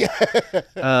bit.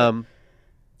 Yeah.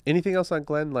 Anything else on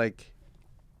Glenn? Like,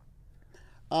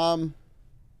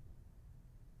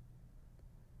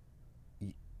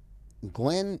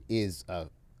 Glenn is a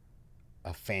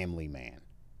family man.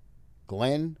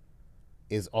 Glenn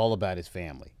is all about his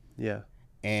family. yeah.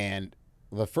 And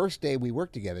the first day we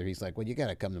worked together, he's like, well, you got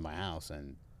to come to my house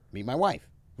and meet my wife.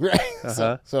 Right.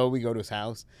 Uh-huh. So we go to his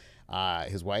house.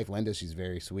 His wife, Linda, she's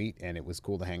very sweet, and it was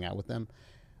cool to hang out with them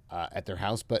at their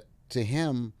house. But to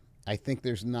him, I think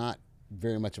there's not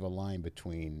very much of a line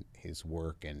between his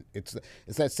work and it's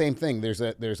that same thing. There's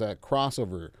a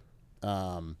crossover,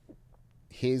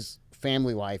 his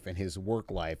family life and his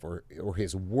work life, or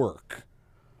his work.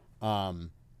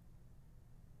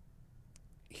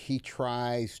 He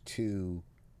tries to,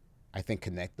 I think,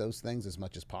 connect those things as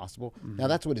much as possible. Mm-hmm. Now,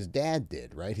 that's what his dad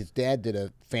did, right? His dad did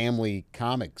a family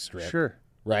comic strip, Sure.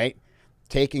 right?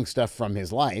 Taking stuff from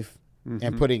his life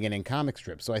and putting it in comic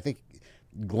strips. So I think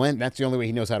Glenn, that's the only way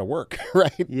he knows how to work,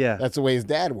 right? Yeah. That's the way his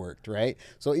dad worked, right?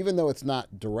 So even though it's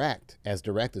not direct as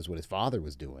what his father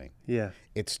was doing, Yeah.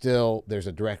 it's still, there's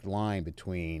a direct line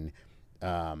between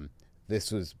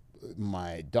this was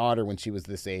my daughter when she was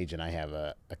this age, and I have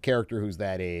a character who's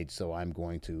that age, so I'm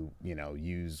going to,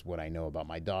 use what I know about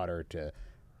my daughter to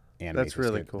animate. That's this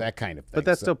really kid, cool. that kind of thing. But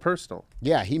that's So, still personal.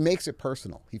 yeah, he makes it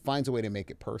personal. He finds a way to make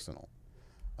it personal.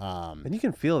 And you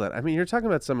can feel that. I mean, you're talking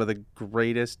about some of the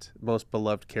greatest, most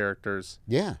beloved characters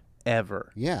Yeah,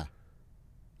 ever. yeah.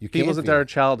 You People's can feel entire it.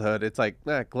 childhood, it's like,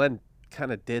 Glenn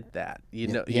kind of did that. You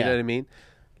know Yeah. what I mean?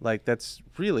 Like, that's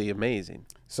really amazing.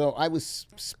 So I was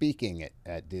speaking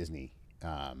at Disney.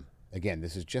 Again,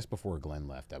 this is just before Glenn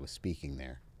left. I was speaking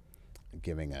there.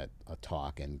 giving a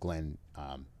talk, and Glenn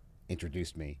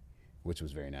introduced me, which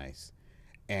was very nice.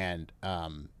 And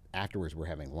afterwards, we're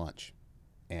having lunch,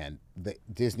 and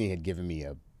Disney had given me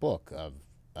a book of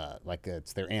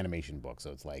it's their animation book,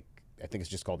 so it's like, I think it's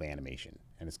just called Animation,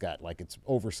 and it's got it's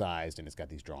oversized and it's got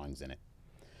these drawings in it.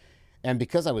 And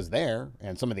because I was there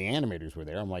and some of the animators were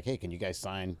there, I'm like, hey, can you guys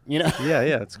sign? Yeah,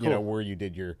 it's cool. Where you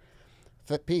did your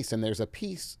piece. And there's a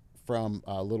piece from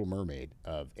Little Mermaid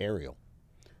of Ariel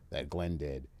that Glenn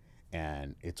did,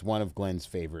 and it's one of Glenn's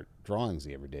favorite drawings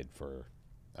he ever did for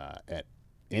at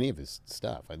any of his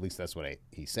stuff. At least that's what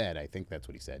he said. I think that's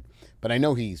what he said. But I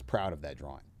know he's proud of that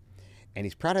drawing. And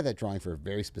he's proud of that drawing for a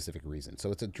very specific reason.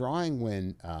 So it's a drawing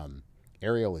when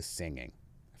Ariel is singing.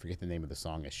 I forget the name of the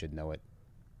song. I should know it.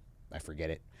 I forget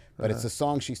it. But it's a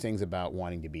song she sings about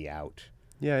wanting to be out.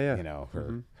 Yeah.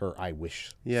 Her I Wish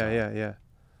song. Yeah.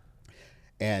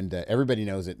 And everybody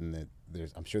knows it. And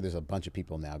I'm sure there's a bunch of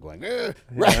people now going,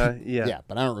 right? Yeah,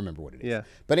 but I don't remember what it is. Yeah.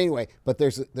 But anyway,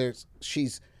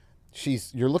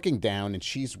 you're looking down and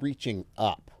she's reaching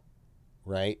up,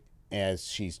 right? As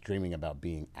she's dreaming about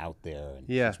being out there, and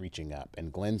she's reaching up. And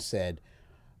Glenn said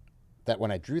that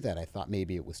when I drew that, I thought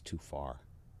maybe it was too far.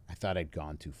 I thought I'd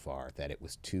gone too far, that it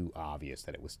was too obvious,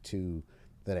 that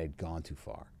I'd gone too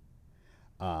far.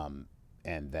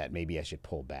 And that maybe I should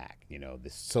pull back,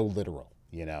 this so literal,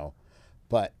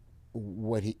 But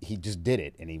what he just did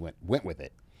it, and he went with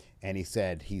it. And he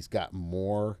said he's got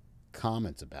more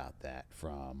comments about that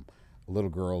from little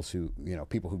girls who,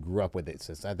 people who grew up with it.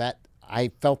 Says that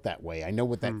I felt that way. I know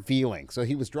what that feeling. So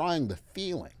he was drawing the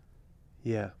feeling.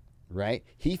 Yeah. Right?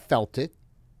 He felt it.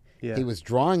 Yeah. He was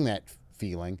drawing that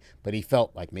feeling, but he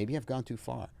felt like maybe I've gone too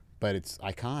far. But it's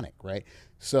iconic, right?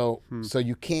 So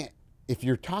you can't, if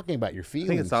you're talking about your feelings.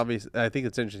 I think it's obvious. I think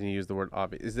it's interesting to use the word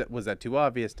obvious. Was that too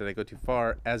obvious? Did I go too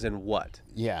far? As in what?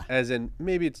 Yeah. As in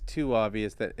maybe it's too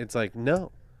obvious that it's like,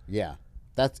 no. Yeah.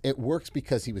 It works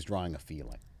because he was drawing a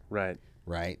feeling. Right.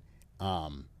 Right?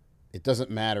 It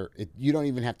doesn't matter. You don't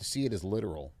even have to see it as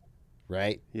literal,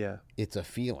 right? Yeah. It's a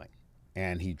feeling,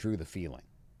 and he drew the feeling.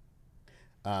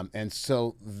 And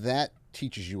so that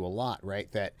teaches you a lot,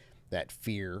 right? That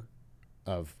fear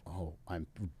of, I'm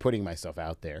putting myself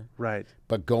out there. Right.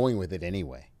 But going with it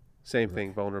anyway. Same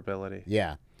thing, vulnerability.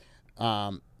 Yeah.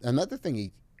 Another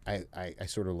thing I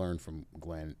sort of learned from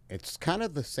Glenn, it's kind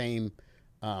of the same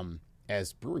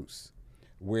as Bruce,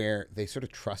 where they sort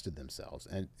of trusted themselves.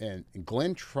 And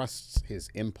Glenn trusts his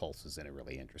impulses in a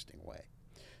really interesting way.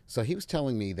 So he was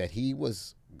telling me that he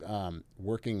was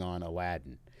working on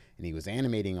Aladdin, and he was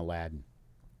animating Aladdin.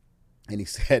 And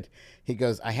he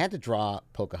goes, I had to draw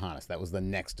Pocahontas. That was the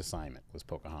next assignment, was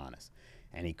Pocahontas.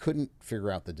 And he couldn't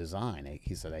figure out the design.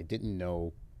 He said, I didn't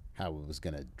know how I was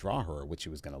going to draw her or what she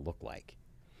was going to look like.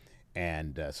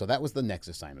 And so that was the next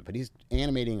assignment. But he's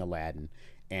animating Aladdin,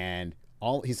 and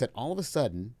he said, all of a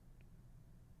sudden,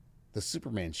 the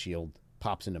Superman shield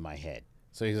pops into my head.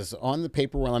 So he says, on the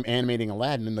paper while I'm animating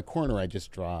Aladdin, in the corner, I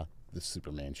just draw the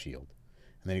Superman shield.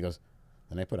 And then he goes,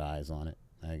 then I put eyes on it.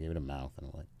 I gave it a mouth, and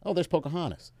I'm like, oh, there's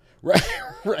Pocahontas.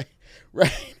 Right.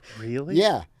 Really?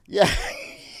 Yeah.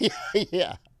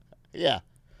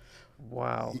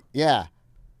 Wow. Yeah.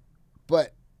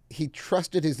 But he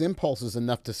trusted his impulses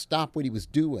enough to stop what he was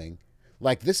doing.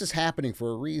 Like, this is happening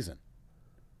for a reason.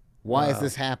 Why is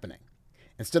this happening?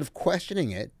 Instead of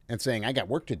questioning it and saying, I got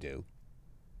work to do.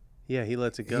 Yeah, he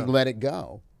lets it go. He let it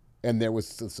go. And there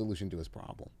was the solution to his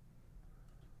problem.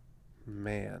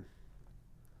 Man.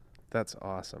 That's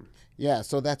awesome. Yeah,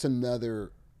 so that's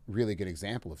another really good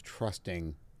example of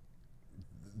trusting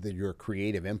your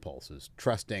creative impulses,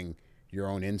 trusting your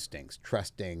own instincts,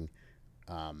 trusting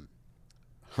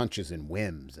hunches and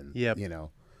whims, and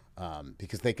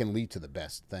because they can lead to the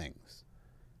best things.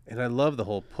 And I love the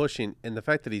whole pushing, and the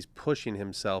fact that he's pushing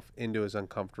himself into his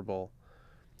uncomfortable,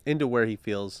 into where he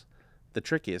feels the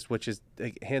trickiest, which is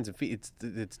like, hands and feet.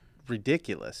 It's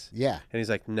ridiculous. Yeah. And he's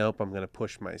like, nope, I'm going to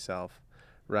push myself.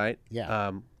 Right?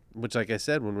 Yeah. Which, like I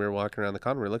said, when we were walking around the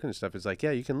con, we were looking at stuff. It's like,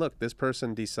 yeah, you can look. This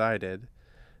person decided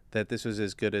that this was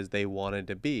as good as they wanted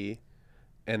to be,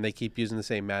 and they keep using the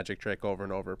same magic trick over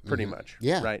and over, pretty much.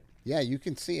 Yeah. Right? Yeah, you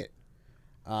can see it.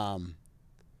 Yeah.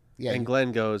 And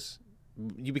Glenn goes,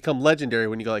 you become legendary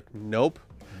when you go like, nope.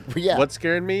 Yeah. What's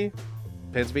scaring me?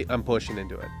 Hands and feet, I'm pushing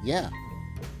into it. Yeah.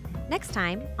 Next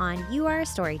time on You Are a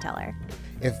Storyteller.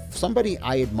 If somebody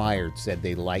I admired said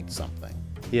they liked something,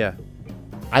 Yeah.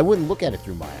 I wouldn't look at it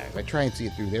through my eyes. I try and see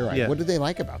it through their eyes. Yeah. What do they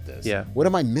like about this? Yeah. What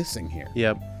am I missing here?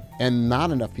 Yep. And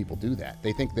not enough people do that.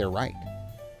 They think they're right.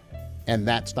 And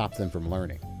that stops them from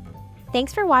learning.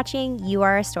 Thanks for watching You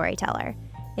Are a Storyteller.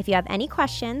 If you have any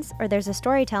questions or there's a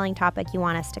storytelling topic you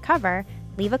want us to cover,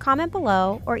 leave a comment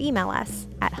below or email us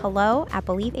at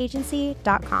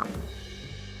hello@believeagency.com.